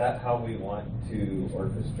 Is that how we want to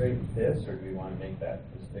orchestrate this, or do we want to make that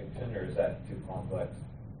distinction, or is that too complex?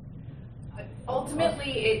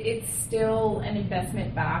 Ultimately, it's still an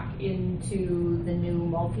investment back into the new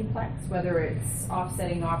multiplex, whether it's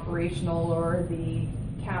offsetting operational or the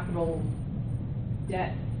capital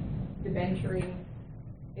debt debenturing.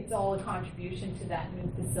 It's all a contribution to that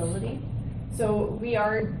new facility. So we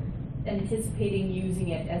are anticipating using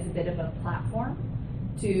it as a bit of a platform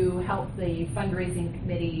to help the fundraising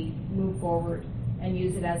committee move forward and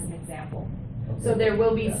use it as an example. So there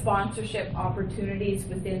will be sponsorship opportunities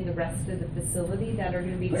within the rest of the facility that are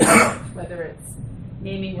going to be developed, whether it's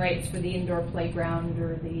naming rights for the indoor playground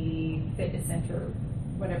or the fitness center,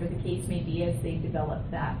 whatever the case may be, as they develop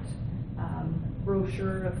that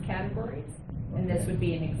brochure of categories. And this would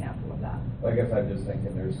be an example of that. Well, I guess I'm just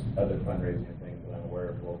thinking there's other fundraising things that I'm aware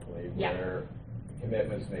of locally where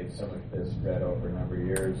commitments made some of this spread over a number of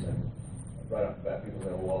years, and right off the bat people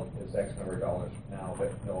say, well, it's X number of dollars now,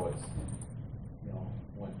 but no, it's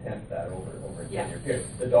 1/10 that over a 10-year period.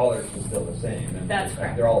 The dollars are still the same, and that's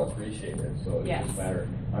correct. They're all appreciated. So it's Yes. just a matter.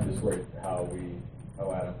 I'm just worried how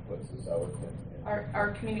Adam puts this out.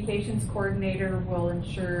 Our communications coordinator will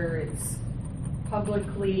ensure it's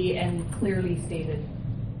publicly and clearly stated.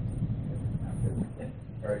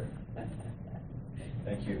 All right.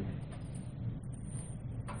 Thank you.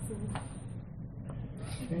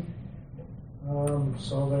 Okay.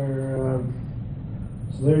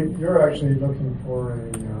 You're actually looking for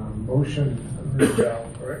a motion,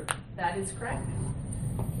 correct? That is correct.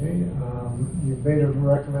 Okay. You've made a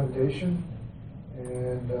recommendation,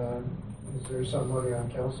 and is there somebody on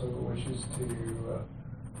council who wishes to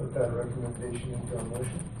put that recommendation into a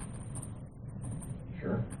motion?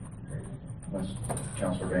 Sure. Unless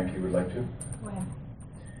Councillor Banky would like to. Go ahead.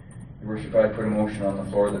 Your Worship, I put a motion on the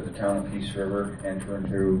floor that the town of Peace River enter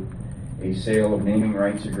into a sale of naming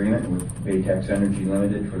rights agreement with Baytex Energy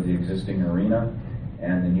Limited for the existing arena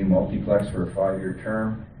and the new multiplex for a 5-year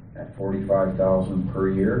term at $45,000 per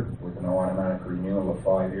year with an automatic renewal of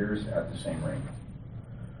 5 years at the same rate.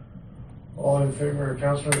 All in favor of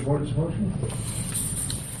Councillor Gordon's motion?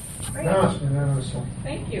 Great. Passed unanimously.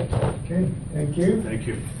 Thank you. Okay, thank you. Thank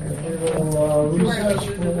you. And we will recess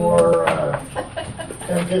for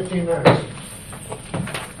 10-15 minutes.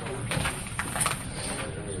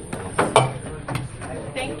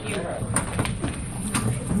 Thank you.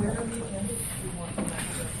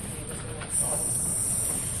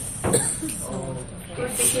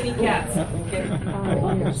 Where's the kitty cats?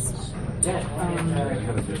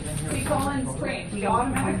 We call in spring. We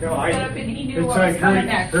automatically set up and he knew what was coming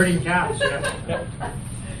next. Herding cats,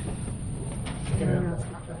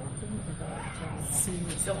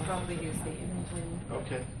 Still probably use the image.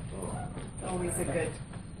 Okay. Always a good.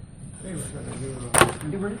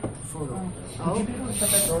 Photo. Oh. Would you be able to shut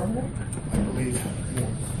that door over? I believe.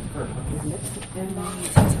 I don't know.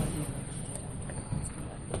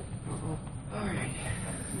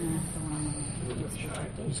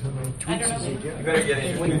 You better get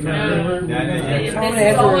in. This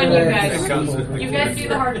is all on you guys. You guys do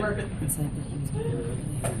the hard work.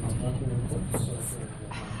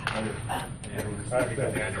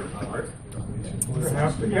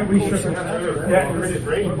 Yeah, we should have. Yeah, it's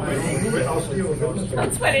great. I'll steal those.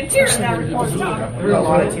 I'm sweating tears now. There are a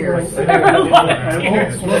lot of tears.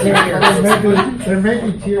 There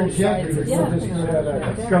may be tears yet.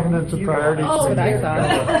 Governance of priorities. Oh, what I thought.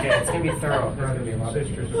 Okay, it's going to be thorough. There's going to be a lot of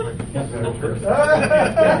sisters.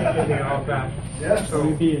 Yes. So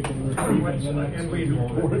we be and we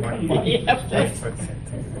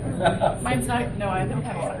Mine's not. No, I haven't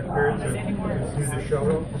had one anymore.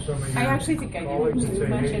 I actually think I didn't too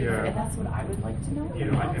much, and that's what I would like to know. You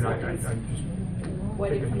know, and I just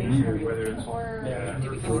What information are you looking for? Did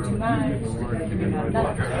we go too much? Did we not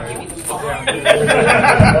enough? Give me some thought.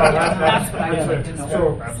 That's what I would like to know.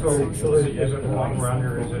 So is it long run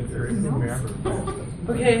or is it remember?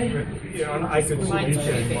 Okay. You know, and I could see you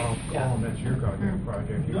saying, well, Colin, that's your goddamn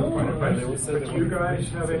project. You can find it, but do you guys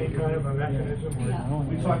have any kind of a mechanism? Where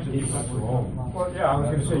we talked to you about the role. Well, yeah, I was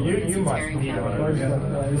going to say, you must need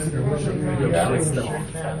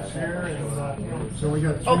So we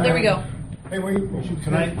got. Oh, there we go. Hey, wait,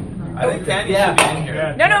 can I? I think Tanya should be in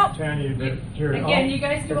here. No. Tanya, here. Again, you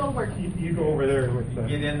guys do all the work. You go over there with the.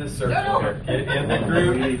 Get in the circle. No. Get in the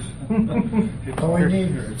group. Oh, we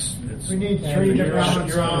need 3 to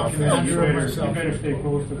round off. Andrew and myself. You better stay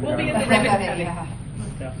close to the We'll be guy. at the ribbon cutting.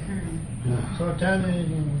 So Tanya, you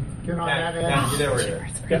can get on that Tanya, get over end. here.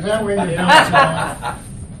 Because that way you're not.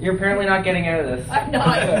 You're apparently not getting out of this. I'm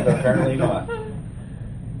not. Apparently not.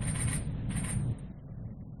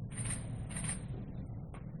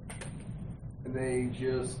 And they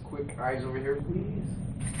just quick eyes over here, please.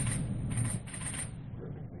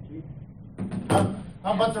 Perfect, thank you.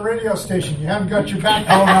 How about the radio station? You haven't got your back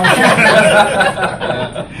home out yet.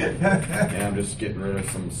 Yeah, I'm just getting rid of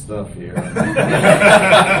some stuff here.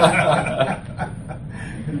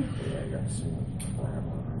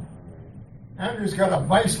 Andrew's got a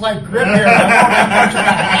vice-like grip here.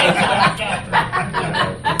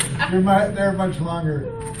 They're much longer.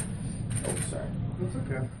 Oh, sorry. That's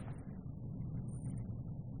okay.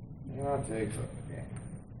 Yeah, I'll take it. Okay.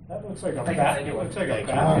 That looks like a Batman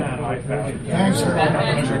like that. Thanks, sir.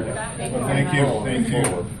 Thank you.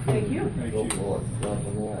 Thank you.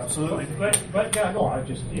 Absolutely. But yeah, no, I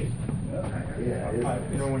just, you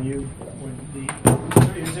know,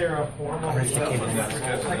 is there a formal? Like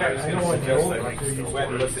I know what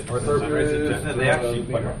they actually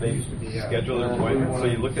schedule their appointments. So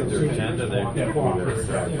you look at their agenda,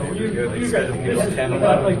 You guys get 10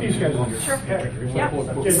 like these guys. Sure. Yeah.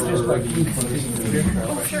 Just like you.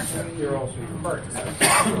 Oh, sure. You're also your partner.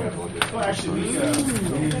 Well, actually, So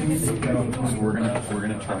we're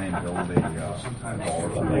gonna try and build a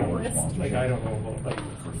like I don't know about like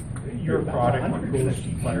your product goes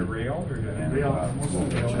by rail or I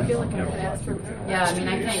feel like I could ask for. Yeah, I mean, I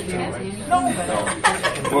can't do anything.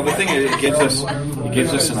 Well, the thing is, it gives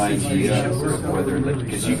us an idea of whether,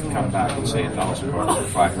 because you can come back and say $1,000 or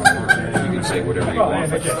 $500. You can say whatever you want. I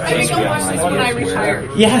think I'll watch this when I retire.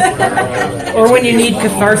 Yeah. Or when you need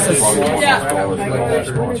catharsis.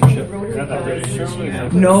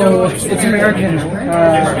 No, it's American.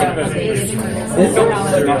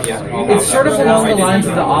 It's sort of along the lines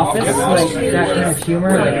of The Office, like that kind of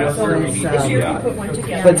humor. Like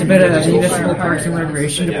but it's a bit of a municipal parks and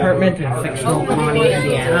recreation department in fictional Pawnee,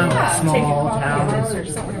 Indiana, like small towns.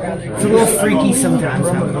 It's a little freaky sometimes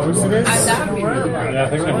how close it is. Yeah, I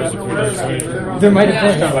think there might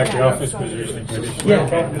have been. like the office position.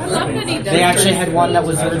 Yeah. They actually had one that was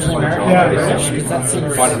was originally married? Yeah. Because that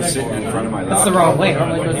seems Fun sitting in front of my that's the laptop. wrong way.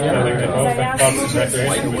 Normally it goes the other way.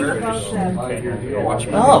 Watch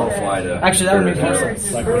my Oh, fly to actually, that would make more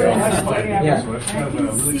sense. Yeah,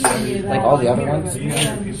 like all the other ones.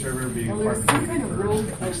 Peace River being part of the community for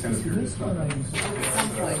an extended period of time. It's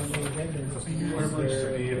a privilege to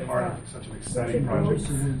be a part of such an exciting project,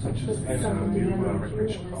 such as the new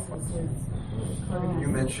recreation complex. You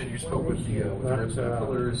mentioned you spoke with the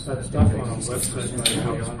pillars. That stuff on the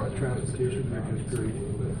website, on transportation, that is great.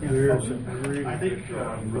 I think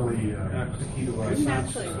really key to our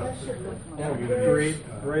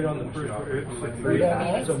Right on the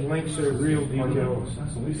first, some links to real details.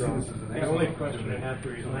 The only question I have for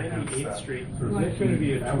you is 98th Street, is it going to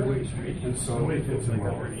be a two-way street? And so it fits in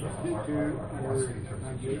well.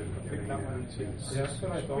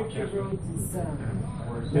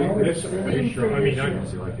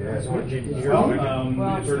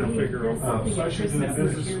 Sort of figure out. So I should do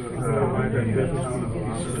business with my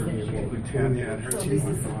Tanya and her team,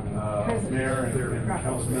 mayor and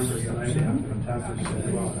council members tonight. They have fantastic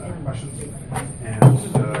questions.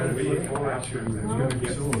 And we look forward to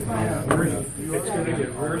it's going to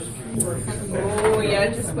get worse. Oh, yeah,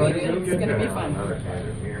 just wait. It's going to be fun.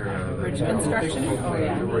 Bridge construction? Oh,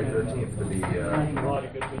 yeah. February 13th to be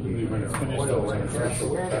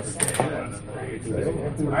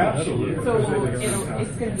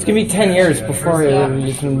It's gonna be 10 years before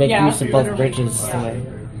you can make use of both bridges.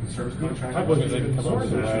 Service contract.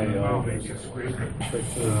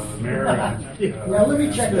 Mayor. Well, let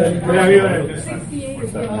me check that.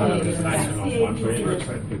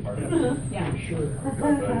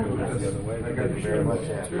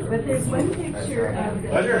 But there's one picture of the.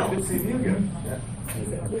 Pleasure. Good seeing you again. Is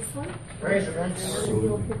it this one? Right.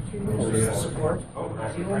 Support.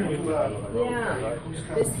 Yeah,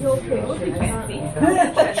 this hill picture.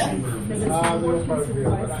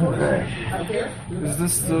 Is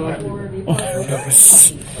this the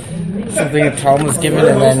Something that Tom was given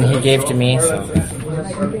and then he gave to me. So.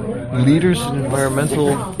 Leaders in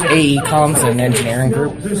Environmental AE Comms and Engineering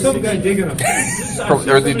Group.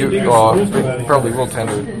 Or they do, they probably will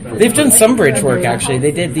tender. They've done some bridge work actually.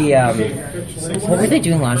 They did the what were they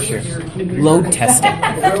doing last year? Load testing.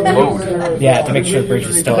 Load? Yeah, to make sure the bridge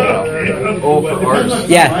was still out. Oh, for ours?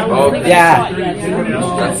 Yeah. Oh, yeah.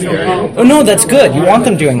 Oh no, that's good. You want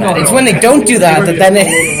them doing that. It's when they don't do that that then it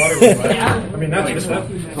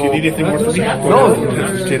Do you need anything more from me? No.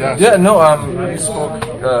 Yeah, no, we spoke,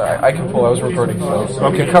 I can pull, I was recording, so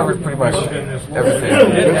okay, covered pretty much everything.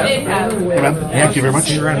 Thank you very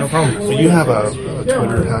much. No problem. So you have a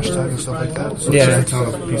Twitter hashtag and stuff like that? So Yeah. it's just the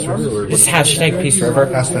town of Peace River? Just hashtag Peace River.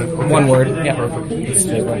 Hashtag, okay. One word. Yeah. It's a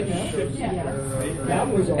big one.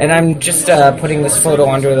 And I'm just putting this photo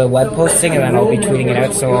under the web posting, and then I'll be tweeting it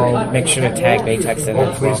out. So I'll make sure to tag Baytex in it.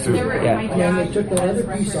 Oh, please do. Yeah.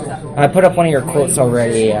 I put up one of your quotes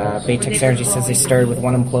already. Baytex Energy says they started with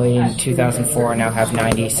one employee in 2004 and now have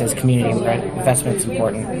 90. Says community investment's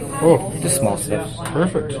important. Oh, Just small stuff.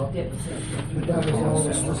 perfect.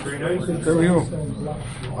 There we go.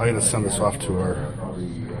 I'm going to send this off to our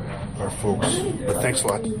folks, but thanks a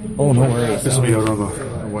lot. Oh, no worries. This will be out on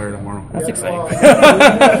the wire tomorrow. That's exciting.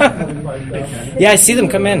 Yeah, I see them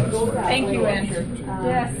come in. Thank you, Andrew.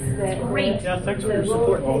 Yes, great. Yeah, thanks for your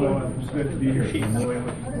support. It's good to be here.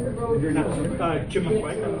 Jim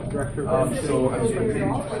McQuaid, Director of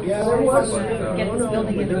Yeah, there was. Get this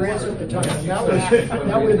building in the rest.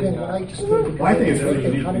 That would have been nice. Well, I think it's really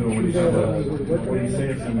unique, when you say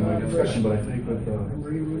it's in the discussion, but I think that the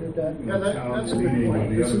town community with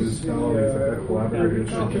the other municipalities that have collaborated,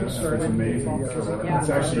 it's amazing. So it's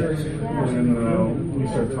actually, when we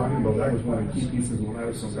started talking about that, was one of the key pieces when I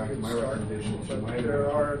was going back to my recommendations from my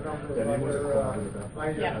area, that it was a collaborative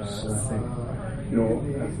effort. Yeah. So I think,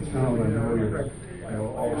 as the town, I know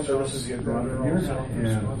all the services get brought in here,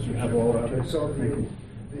 and you have all that, so thank you.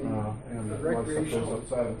 And a lot of stuff goes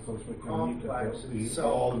outside of social complex.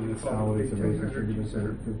 All the municipalities and major contributors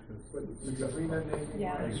there.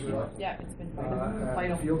 Yeah, it's been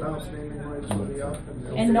vital. Fieldhouse naming rights will be up.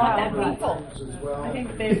 And not that painful. I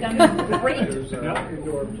think they've done great.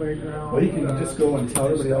 Indoor playground. Well, you can just go and tell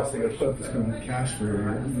everybody else they got stuff that's going to cash for,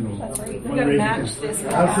 That's right. We've got to match this.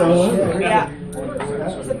 Absolutely. Yeah.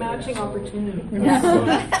 It's a matching opportunity.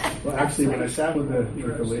 Well, actually, when I sat with the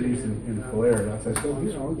ladies in Blair, I said, "So,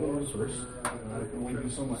 I'll go first. I can only do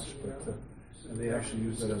so much." But And they actually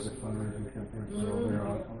use that as a fundraising campaign. So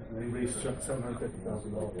they raised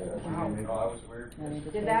 $750,000. Wow.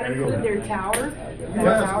 Did that include their tower?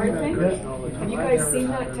 That tower thing? Have you guys seen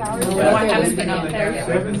that tower? No, I haven't been out there. Yes.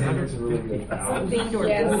 Yeah,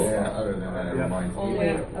 other than that, it reminds me.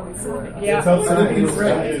 Yeah. It's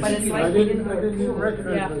outside. But it's like we didn't even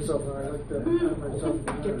recognize Yeah. myself when I looked at myself.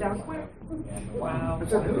 get down quick. Wow. I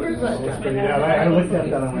said, who is that guy? Yeah, I looked at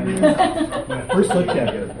that on my when I first looked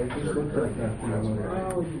at it.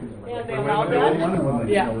 Yeah, they allowed that?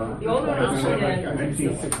 Yeah. The older one also did.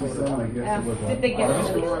 1967, I guess it was. Did they get it?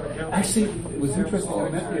 Actually, it was interesting. I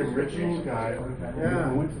met the original guy. I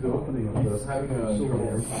went to the opening of the Silver Bowl.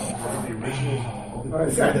 The original guy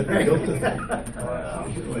that built it.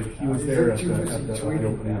 Like he was there at the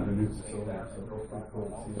opening of the new facility.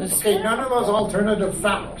 Okay, none of those alternative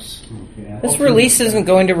facts. This release isn't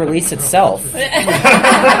going to release itself.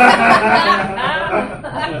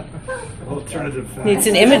 Alternative facts. Needs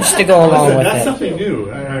an image to go along with That's it. something new.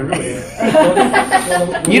 I really.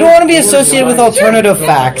 You don't want to be associated with alternative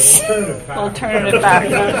facts. Alternative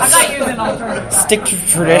facts. I'm not using alternative. Stick to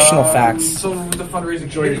traditional facts. So the fundraising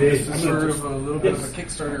committee is sort of a little bit of a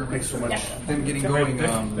Kickstarter. Thanks so much. Them getting going.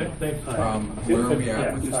 Where are we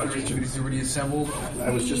at with this fundraising committee? Is already assembled? I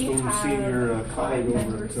was just overseeing your colleague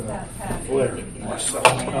over at Blair.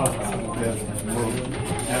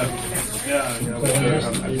 Yeah. I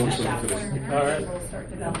booked them today. All right. We'll start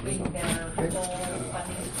developing their full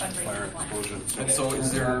fundraising plan. And so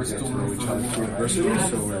is there still room for University?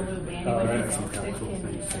 Absolutely. Anybody Some kind of cool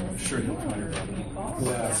things. I'm sure you'll find your brother.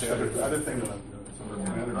 Yeah, that's the other thing that I'm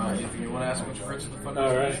doing. anything you want to ask with regards to the fundraising?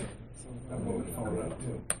 All right. I'm going to follow that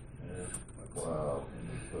too. Wow.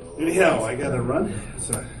 Anyhow, I got to run.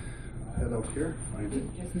 So head out here. We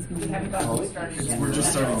haven't gotten started yet. We're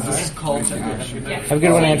just starting. This is call to action. Yeah. Have a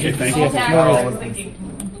good one, Andrew. Thank See you. you. I was thinking.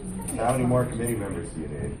 How many more committee members do you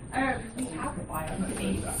need? We have a while to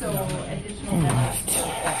be, so additional members for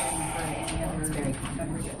any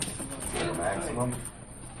other Maximum?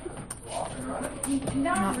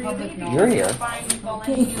 Not really. You're here. Find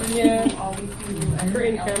volunteers. Yeah. Always do. You're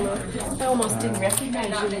in camera. I almost didn't recognize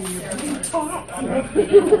you when you were talk.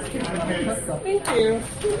 Thank you.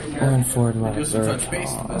 Going forward, Just to touch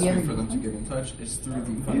base, the best way for them to get in touch is through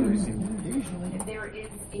the fundraising. There is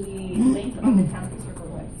a link on the Town of Peace River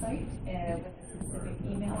website with a specific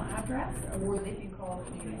email address, or they can call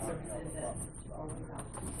community services at 640.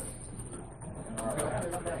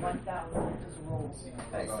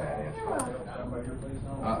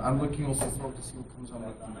 I'm looking also forward to see what comes on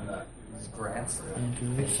with these grants.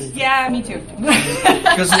 Yeah, me too.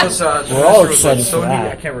 Because it was, We're all excited for Sony,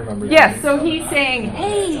 that. I can't remember. Yes, so he's saying,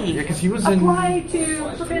 hey, Yeah, because he was in. apply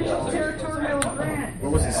to provincial territorial grant.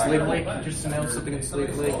 What was it, Slave Lake? He just announced something in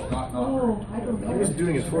Slave Lake. Oh, I don't know. He was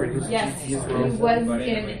doing it for you. Yes, he was in,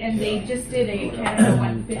 and they just did a Canada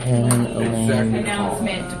 150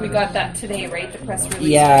 announcement. We got that today, right? The press release.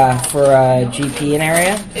 Yeah, for GP in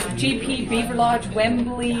area. GP, Beaver Lodge,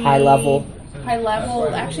 Wembley. High level. High level.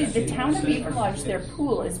 Actually, the town of Beaver Lodge, their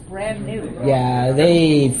pool is brand new. Yeah,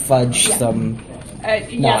 they fudged them.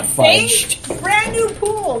 Not fudged. Brand new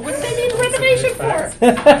pool. What do they need renovation for?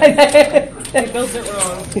 They built it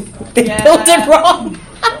wrong. They built it wrong.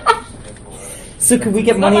 So could we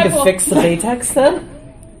get money to fix the Baytex then?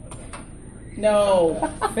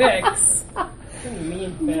 No. Fix. What do you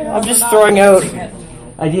mean fix? I'm just throwing out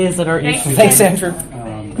ideas that aren't useful. Thanks, Andrew.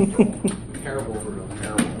 Terrible.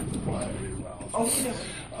 You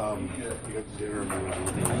got dinner.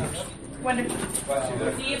 Wonderful.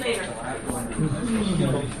 See you later.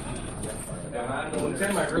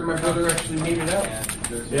 Tim, I heard my brother actually made it out.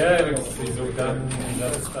 Yeah, he's all done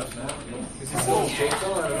stuff now. Is he still in shape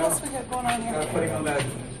though? I don't know. What else we got going on here? Putting on that,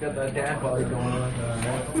 he's got that dad body going on.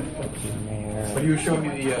 But you were showing me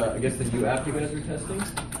the, I guess the new app you guys are testing?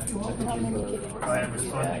 I am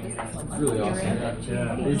responding. It's really awesome.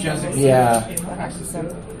 Yeah. Are you chanting? Yeah.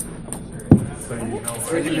 So you know.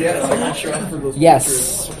 Yeah, so I'm sure for those Yes.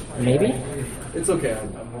 pictures. Maybe? It's okay.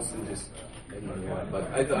 I'm mostly just making it up, but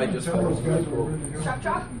I just thought it was really cool. Chop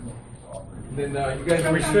chop. Then you guys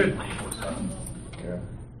We should.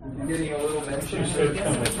 You're getting a little mention. You should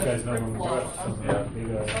come let you guys know when we do it.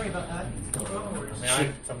 Yeah. Sorry about that.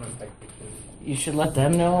 Sometimes take pictures. You should let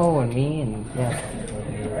them know and me and yeah.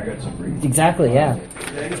 Exactly, yeah.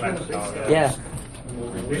 Yeah.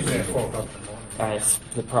 Usually at 4 o'clock. That's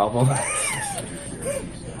the problem.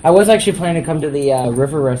 I was actually planning to come to the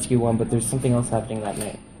river rescue one, but there's something else happening that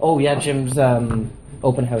night. Oh yeah, Jim's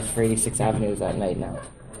open house for 86th Avenue is that night now.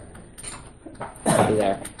 I'll be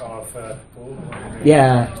there. Off pool.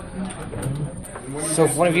 Yeah. So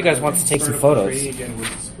if one of you guys wants to take some photos. Again with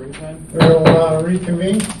the springtime We'll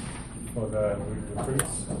reconvene. for the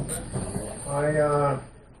recruits. I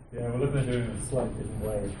Yeah, we're looking at doing it slightly different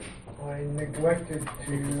way. I neglected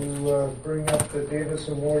to bring up the Davis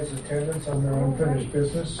Awards attendance on their unfinished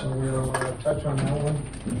business, so we'll touch on that one.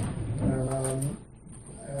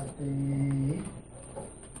 At the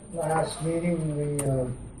last meeting, we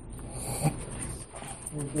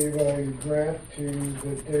gave a grant to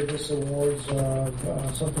the Davis Awards of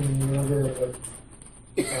something in the order of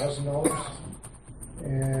 $1,000,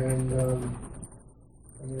 and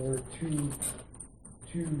there were two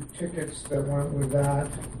tickets that went with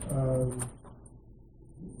that.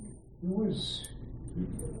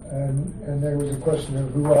 And there was a question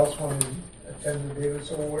of who else wanted to attend the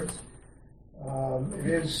Davis Awards. It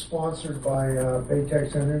is sponsored by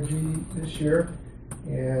Baytex Energy this year,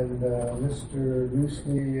 and Mr.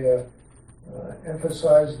 Loosley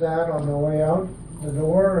emphasized that on the way out the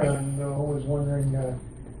door, and was wondering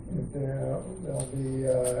if there'll be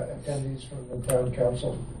attendees from the town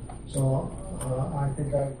council. So I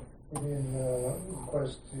think I put in a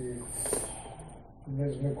request to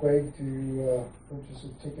Ms. McQuaig to purchase a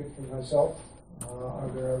ticket for myself. Are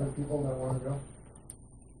there other people that want to go?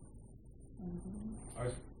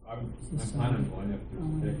 I'm planning on going if there's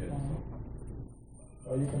a ticket.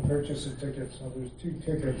 Well, you can purchase a ticket, so there's 2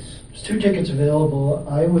 tickets. There's 2 tickets available.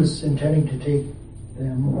 I was intending to take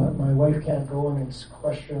them, but my wife can't go, and it's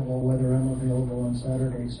questionable whether I'm available on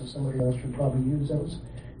Saturday, so somebody else should probably use those.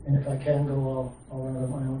 And if I can go, I'll run out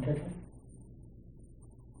my own ticket.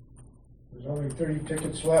 There's only 30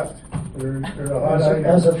 tickets left. They're a hot item.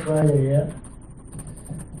 As of Friday, yeah.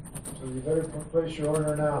 So you better place your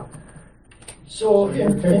order now. So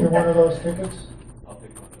you're taking one of those tickets? I'll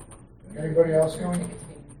take one. Anybody else going?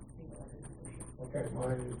 Okay,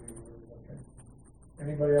 mine is okay.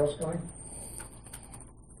 Anybody else going?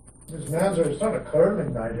 Ms. Manzer, it's not a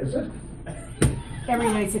curling night, is it? Every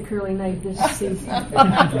night's a curling night this season.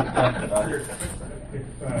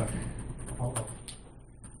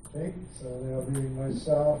 Okay, so there'll be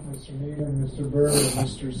myself, Mr. Needham, Mr. Bird, and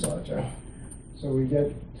Mr. Sacha. So we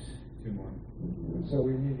get 2 more. So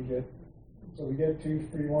we need to get. So we get 2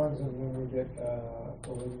 free ones, and then we get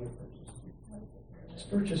Olivia purchase 2. Just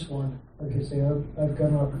purchase one. Like I say, I've got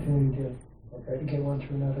an opportunity to get one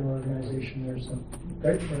through another organization there. So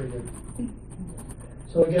okay, very good.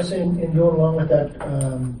 So I guess in going along with that,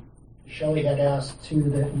 Shelley had asked too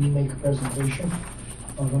that we make a presentation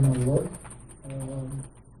of an award. I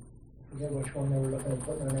forget which one they were looking at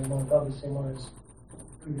putting our name on, probably the same one as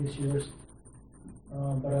previous years.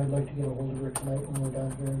 But I'd like to get a hold of her tonight when we're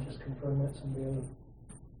down here and just confirm that somebody else.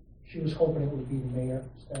 She was hoping it would be the mayor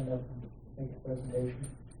stand up and make a presentation.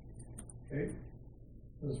 Okay.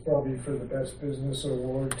 This is probably for the best business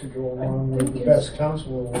award to go along with the best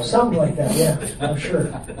council award. Something like that, yeah. I'm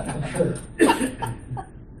sure.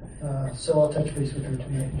 So I'll touch base with her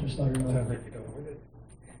tonight and just let her know.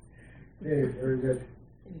 Okay, very good.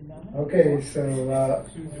 Okay, so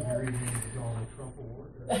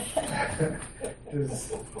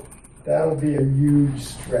that'll be a huge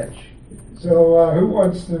stretch. So who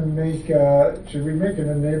wants to make, should we make an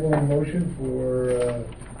enabling motion for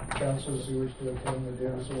councilors who wish to attend the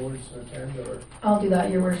Davis Awards to attend? Or? I'll do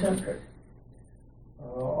that, Your Worship. Okay.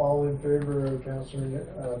 All in favor of Councillor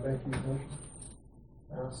Becky's motion?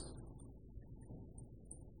 Asked.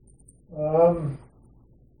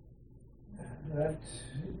 That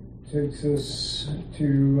takes us to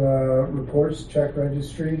reports, check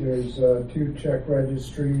registry. There's 2 check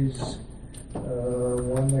registries,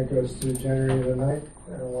 one that goes to January the 9th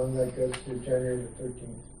and one that goes to January the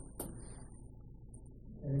 13th.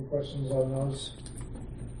 Any questions on those?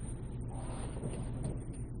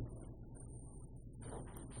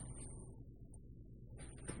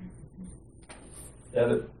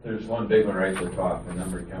 Yeah, there's one big one right at the top, the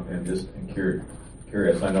numbered company. I'm just curious.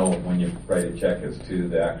 I know when you write a check, it's to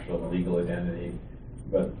the actual legal identity,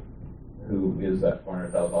 but who is that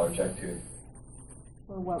 $400,000 check to?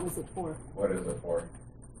 Or what was it for? What is it for?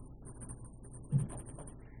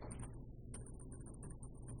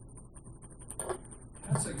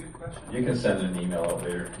 That's a good question. You can send an email out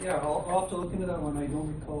later. Yeah, I'll have to look into that one. I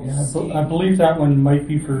don't recall. Yeah, I believe that one might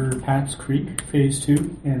be for Pat's Creek Phase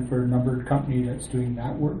 2 and for a numbered company that's doing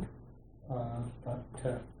that work. But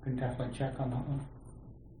can definitely check on that one.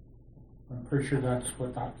 I'm pretty sure that's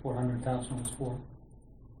what that 400,000 was for.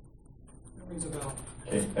 That rings a bell.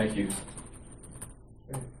 Okay, thank you.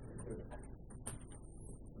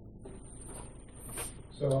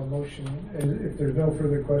 So a motion, if there's no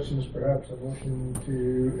further questions, perhaps a motion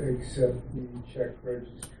to accept the check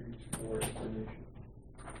registries for information.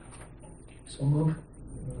 So moved.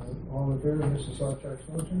 All in favor of Mrs. Sawchuk's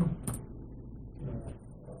motion?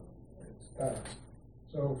 It's passed.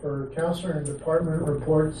 So for councillor and department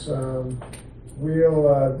reports,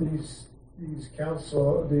 these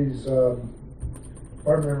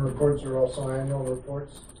department reports are also annual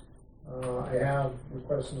reports. I have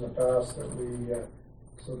requested in the past that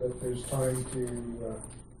so that there's time to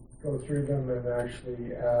go through them and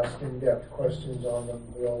actually ask in-depth questions on them.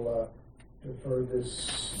 We'll defer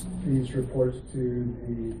these reports to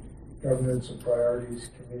the Governance and Priorities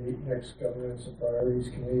Committee, next Governance and Priorities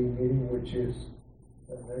Committee meeting, which is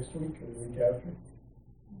next week or the week after?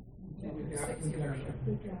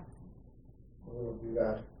 We'll do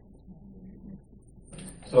that.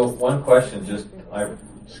 So one question, just I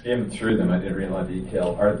skimmed through them, I didn't read a lot of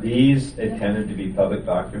detail. Are these intended to be public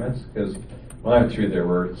documents? Because when I went through, there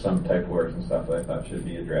were some typo errors and stuff that I thought should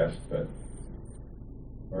be addressed, but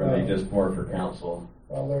or are they just more for council?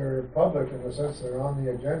 Well, they're public in the sense they're on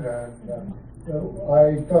the agenda, and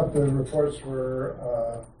I thought the reports were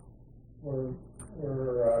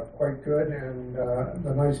quite good. And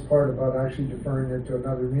the nice part about actually deferring it to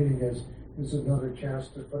another meeting is this is another chance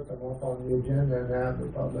to put them up on the agenda and have the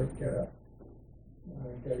public get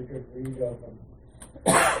a good read of them.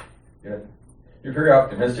 Good. You're very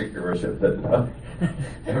optimistic, Your Worship, that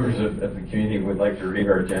members of the community would like to read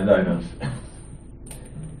our agenda items.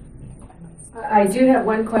 I do have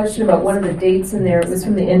one question about one of the dates in there. It was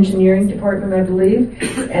from the engineering department, I believe,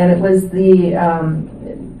 and it was the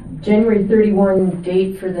January 31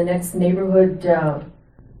 date for the next neighborhood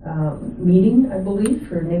meeting, I believe,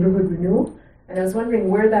 for neighborhood renewal. And I was wondering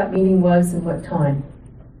where that meeting was and what time.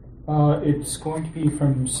 It's going to be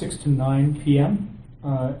from 6 to 9 p.m.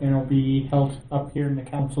 And it'll be held up here in the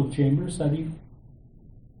council chambers that evening.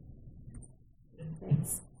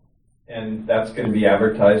 Thanks. And that's going to be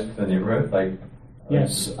advertised to the neighborhood?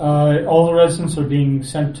 Yes. All the residents are being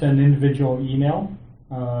sent an individual email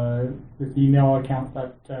with the email account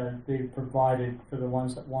that they provided for the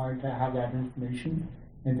ones that wanted to have that information.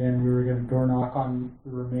 And then we were going to door knock on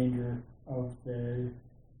the remainder of the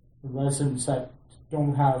residents that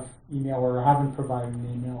don't have email or haven't provided an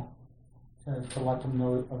email to let them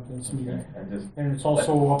know of this meeting. And it's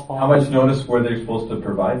also up on... How much notice were they supposed to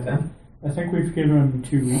provide then? I think we've given them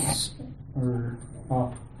 2 weeks, or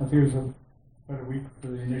I think it was about a week for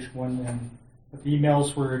the initial one, but the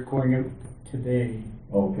emails were going out today.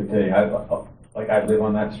 Oh, today. I live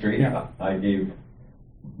on that street. Yeah. I gave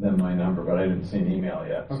them my number, but I didn't see an email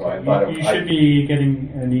yet. Okay. So I thought you should be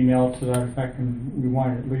getting an email to that effect, and we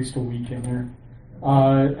want at least a week in there.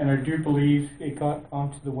 And I do believe it got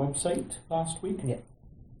onto the website last week. Yeah.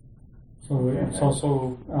 So it's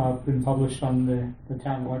also been published on the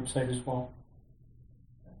town website as well.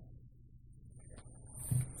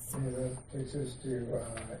 Okay, that takes us to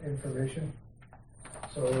information.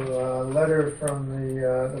 So letter from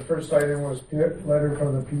the first item was letter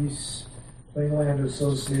from the Peace Plainland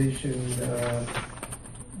Association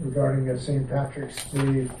regarding a St. Patrick's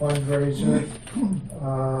Day fundraiser.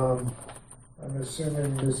 I'm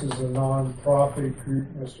assuming this is a non-profit group,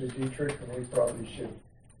 Mr. Dietrich, and we probably should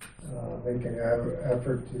make an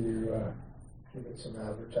effort to give it some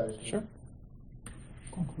advertising. Sure.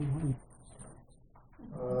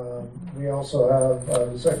 We also have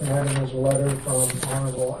the second item is a letter from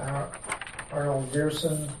Honorable Arnold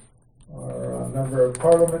Gerson, our member of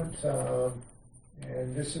Parliament,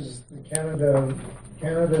 and this is the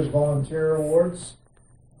Canada's Volunteer Awards.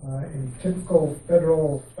 In typical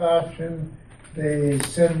federal fashion, they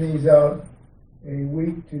send these out a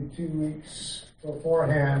week to 2 weeks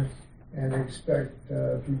beforehand and expect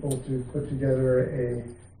people to put together a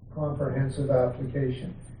comprehensive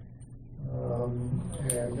application.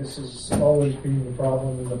 And this has always been the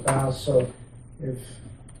problem in the past. So if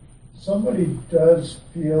somebody does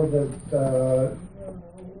feel that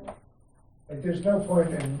there's no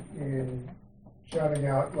point in shouting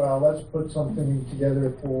out, well, let's put something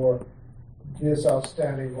together for this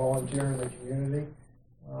outstanding volunteer in the community.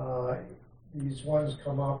 These ones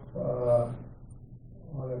come up on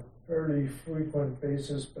a fairly frequent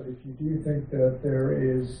basis, but if you do think that there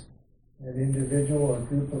is an individual or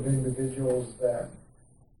group of individuals that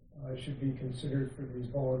should be considered for these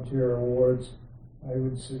volunteer awards, I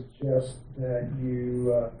would suggest that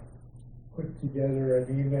you put together an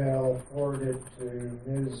email, forward it to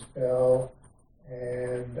Ms. Bell,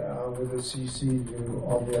 and with a CC to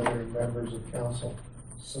all the other members of council,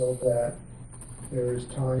 so that there is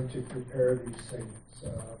time to prepare these things.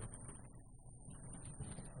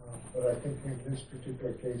 But I think in this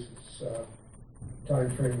particular case, its time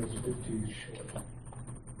frame is a bit too short.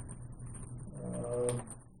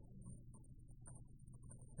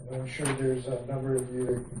 And I'm sure there's a number of you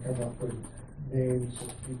that can come up with names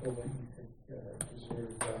of people that you think deserve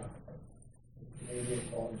maybe a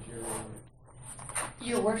volunteer.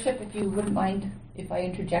 Your Worship, if you wouldn't mind if I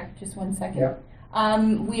interject just 1 second. Yep.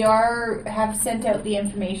 We have sent out the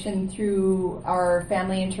information through our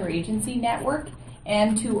Family Interagency Network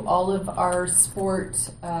and to all of our sport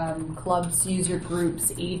clubs, user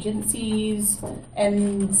groups, agencies,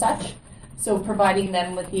 and such. So providing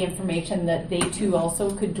them with the information that they too also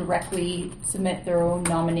could directly submit their own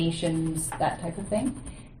nominations, that type of thing.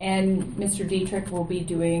 And Mr. Dietrich will be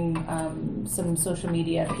doing some social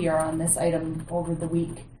media PR on this item over the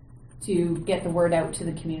week to get the word out to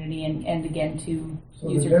the community and again to so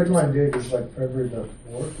user the deadline groups. date is like February the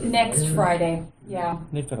 4th? Next Friday, yeah.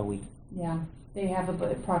 They've got a week. Yeah, they have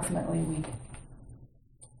approximately a week.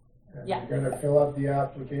 And Yeah. you're going to fill out the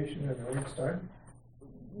application in a week's time?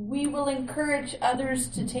 We will encourage others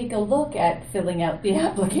to take a look at filling out the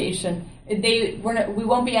application. We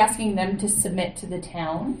won't be asking them to submit to the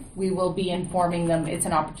town. We will be informing them it's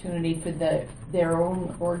an opportunity for their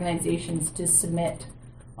own organizations to submit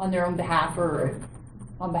on their own behalf or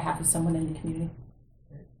on behalf of someone in the community.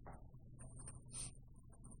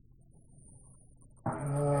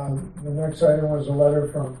 The next item was a letter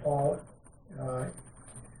from Paul. I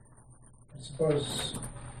suppose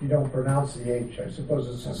you don't pronounce the H. I suppose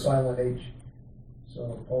it's a silent H.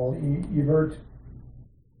 So Paul Ebert.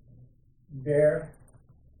 Bear.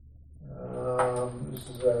 This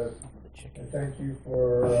is a thank you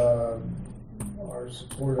for our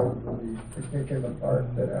support of the picnic in the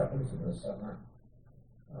park that happens in the summer.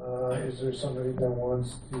 Is there somebody that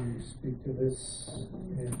wants to speak to this?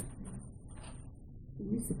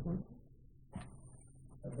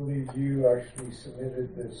 I believe you actually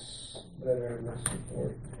submitted this letter in this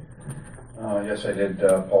report. Yes, I did.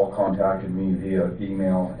 Paul contacted me via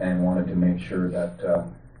email and wanted to make sure that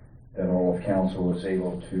that all of council was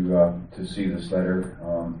able to see this letter.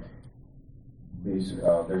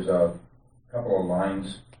 There's a couple of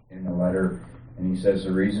lines in the letter, and he says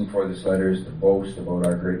the reason for this letter is to boast about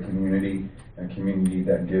our great community, a community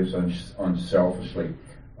that gives unselfishly.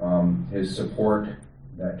 His support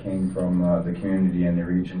that came from the community and the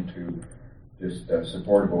region to just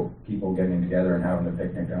support about people getting together and having a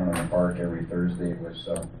picnic down in the park every Thursday was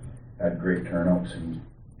had great turnouts and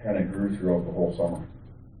kind of grew throughout the whole summer.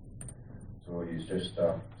 So he's just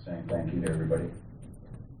saying thank you to everybody.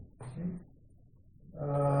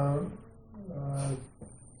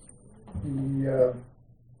 The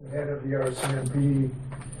head of the RCMP,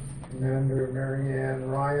 Commander Marianne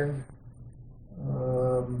Ryan,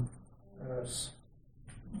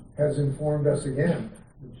 has informed us again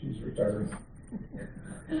that she's retiring.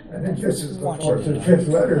 I think this is the 4th or 5th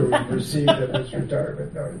letter we've received of this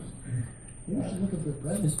retirement notice. You should look at the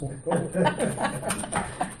Brandis won't go.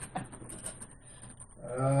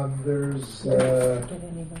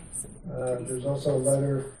 There's also a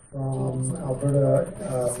letter from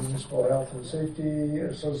Alberta Municipal Health and Safety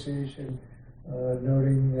Association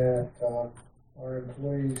noting that our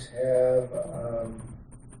employees have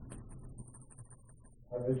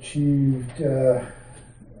achieved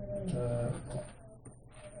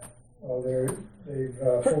they've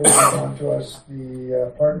forwarded on to us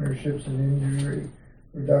the Partnerships and Injury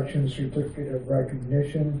Reduction Certificate of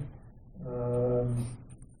Recognition.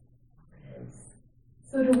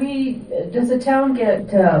 So does the town get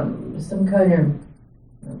some kind of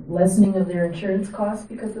lessening of their insurance costs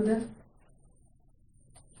because of this?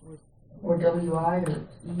 Or WI or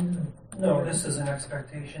EU? No, this is an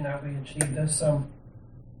expectation that we achieve this. I'm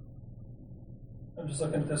just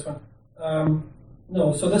looking at this one.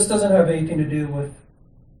 No, so this doesn't have anything to do with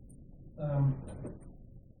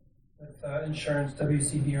insurance,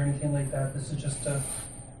 WCB, or anything like that. This is just a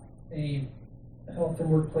health and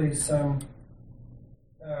workplace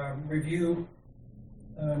review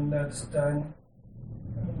that's done.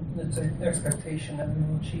 It's an expectation that we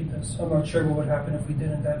will achieve this. I'm not sure what would happen if we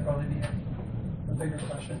didn't. That'd probably be a bigger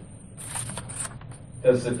question.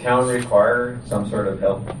 Does the town require some sort of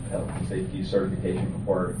health and safety certification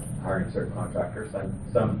before hiring certain contractors?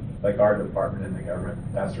 Some, like our department in the government,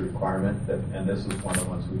 that's a requirement, and this is one of the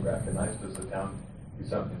ones we recognize. Does the town do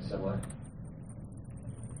something similar?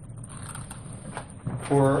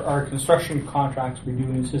 For our construction contracts, we do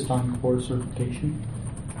insist on board certification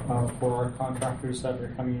for our contractors that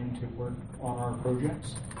are coming in to work on our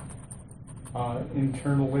projects.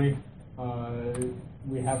 Internally,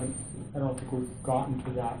 I don't think we've gotten to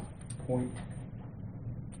that point.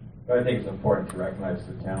 But I think it's important to recognize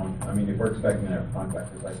the town. I mean, if we're expecting to have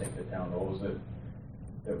contractors, I think the town owes it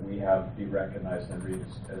that we have to be recognized and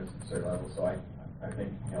reached at a certain level. So I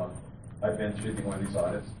think, I've been through one of these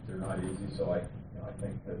audits. They're not easy, so I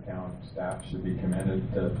think the town staff should be commended,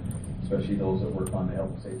 especially those that work on the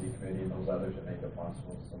Health and Safety Committee and those others that make it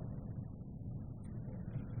possible.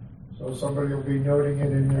 So somebody will be noting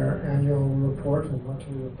it in their annual report and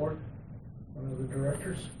monthly report, one of the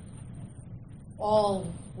directors.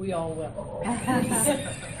 We all will.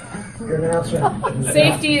 Good answer.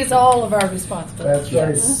 Safety is all of our responsibility.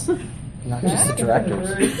 That's right. Not just the directors.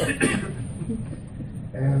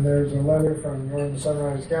 And there's a letter from Northern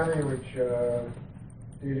Sunrise County, which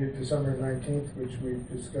dated December 19th, which we've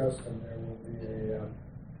discussed, and there will be a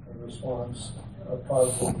response, a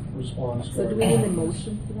positive response. So do we need a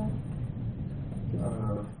motion for that?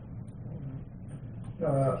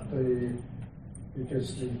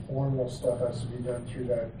 Because the formal stuff has to be done through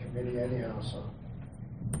that committee anyhow, so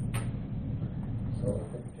I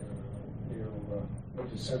think we'll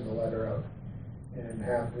just send the letter out and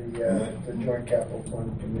have the Joint Capital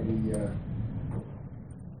Fund Committee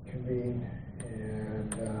convene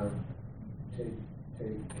and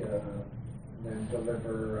and then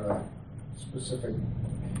deliver specific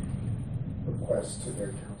requests to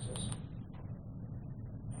their councils.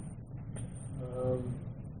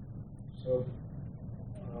 So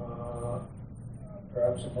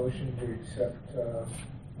perhaps a motion to accept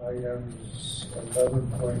items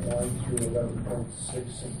 11.1 through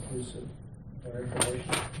 11.6 inclusive for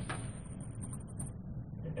information.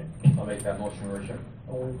 I'll make that motion, Your Worship.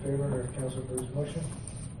 All in favor of Council Blue's motion?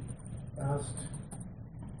 Passed.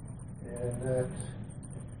 And that,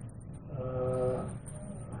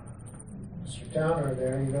 Mr. Town, are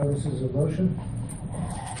there any notices of motion?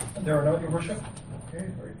 There are not, Your Worship. Okay,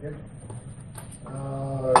 very good.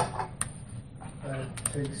 That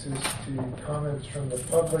takes us to comments from the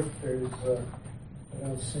public. I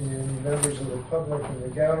don't see any members of the public in the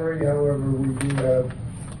gallery. However, we do have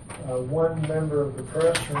one member of the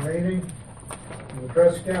press remaining in the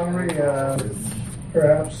press gallery.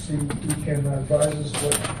 Perhaps he can advise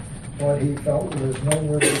us what he felt was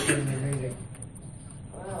noteworthy during the meeting.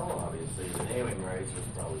 Well, obviously the naming rights was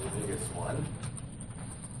probably the biggest one,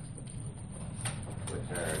 which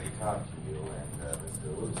I already talked to you and Mr.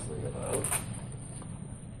 Loosley about.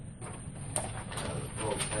 The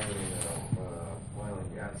full training of Oil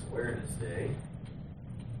and Gas Awareness Day.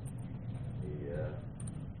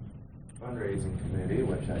 The fundraising committee,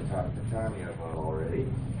 which I talked to Tanya about already.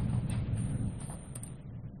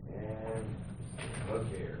 And look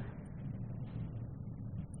here.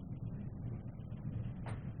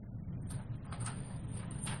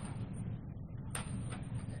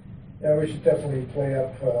 Yeah, we should definitely play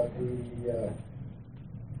up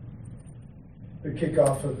the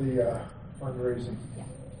kickoff of the fundraising.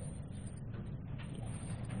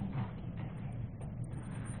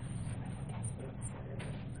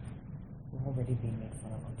 We're already being made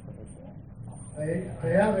fun of on Twitter. I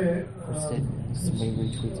have it. Somebody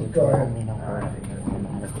retweets it. Go ahead. Only know automatically.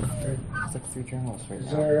 It's like 3 journalists right Is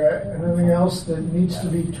now. there anything else that needs to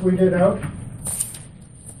be tweeted out?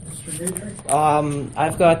 Mr. Dietrich?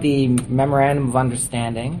 I've got the Memorandum of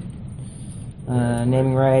Understanding,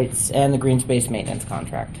 naming rights, and the Green Space Maintenance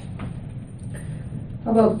Contract.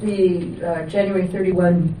 How about the January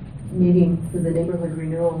 31 meeting for the neighborhood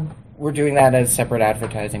renewal? We're doing that as separate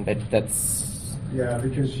advertising, but that's... Yeah,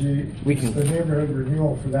 because We can- the neighborhood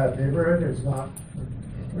renewal for that neighborhood is not,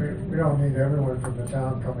 we don't need everyone from the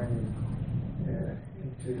town coming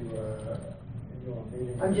into a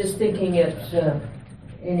meeting. I'm just thinking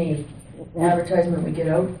any advertisement we get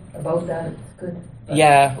out about that, it's good.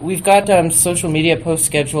 Yeah, we've got social media posts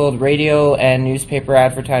scheduled, radio and newspaper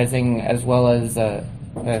advertising, as well as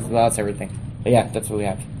everything. But yeah, that's what we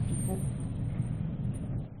have.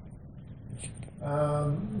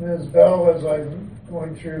 Ms. Bell, as I'm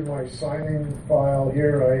going through my signing file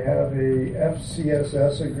here, I have a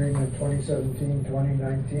FCSS agreement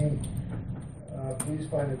 2017-2019. Please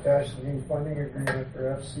find attached the new funding agreement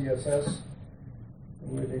for FCSS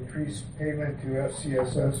with increased payment to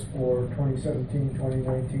FCSS for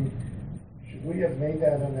 2017-2019. Should we have made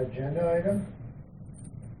that an agenda item?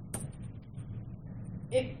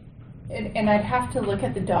 And I'd have to look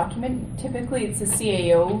at the document. Typically, it's the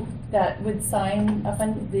CAO that would sign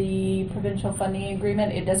the provincial funding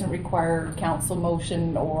agreement. It doesn't require council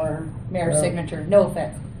motion or mayor signature. No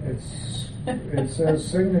offense. It says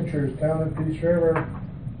signatures, Town of Peace River,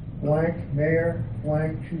 blank, mayor,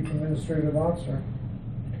 blank, chief administrative officer.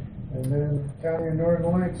 And then County of Northern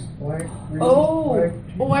Lights, blank,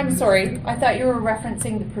 Oh, I'm sorry. I thought you were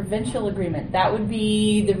referencing the provincial agreement. That would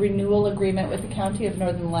be the renewal agreement with the County of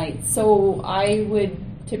Northern Lights. So I would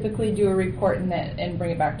typically do a report and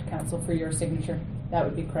bring it back to council for your signature. That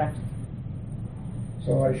would be correct.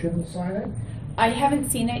 So I shouldn't sign it? I haven't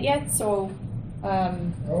seen it yet, so.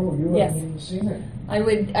 Oh, you yes. haven't even seen it? I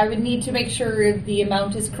would need to make sure the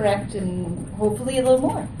amount is correct and hopefully a little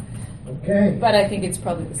more. Okay. But I think it's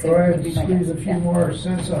probably the same. Try would and be my squeeze guess. a few Yeah. more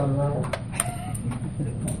cents out of that one.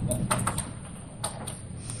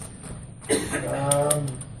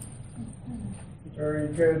 Very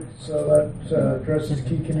good. So that addresses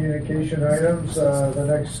key communication items. The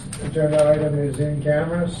next agenda item is in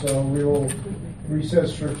camera, so we will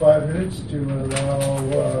recess for 5 minutes to allow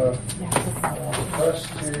the press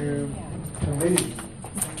to leave.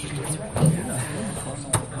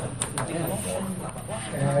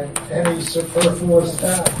 And any superfluous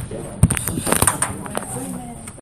staff.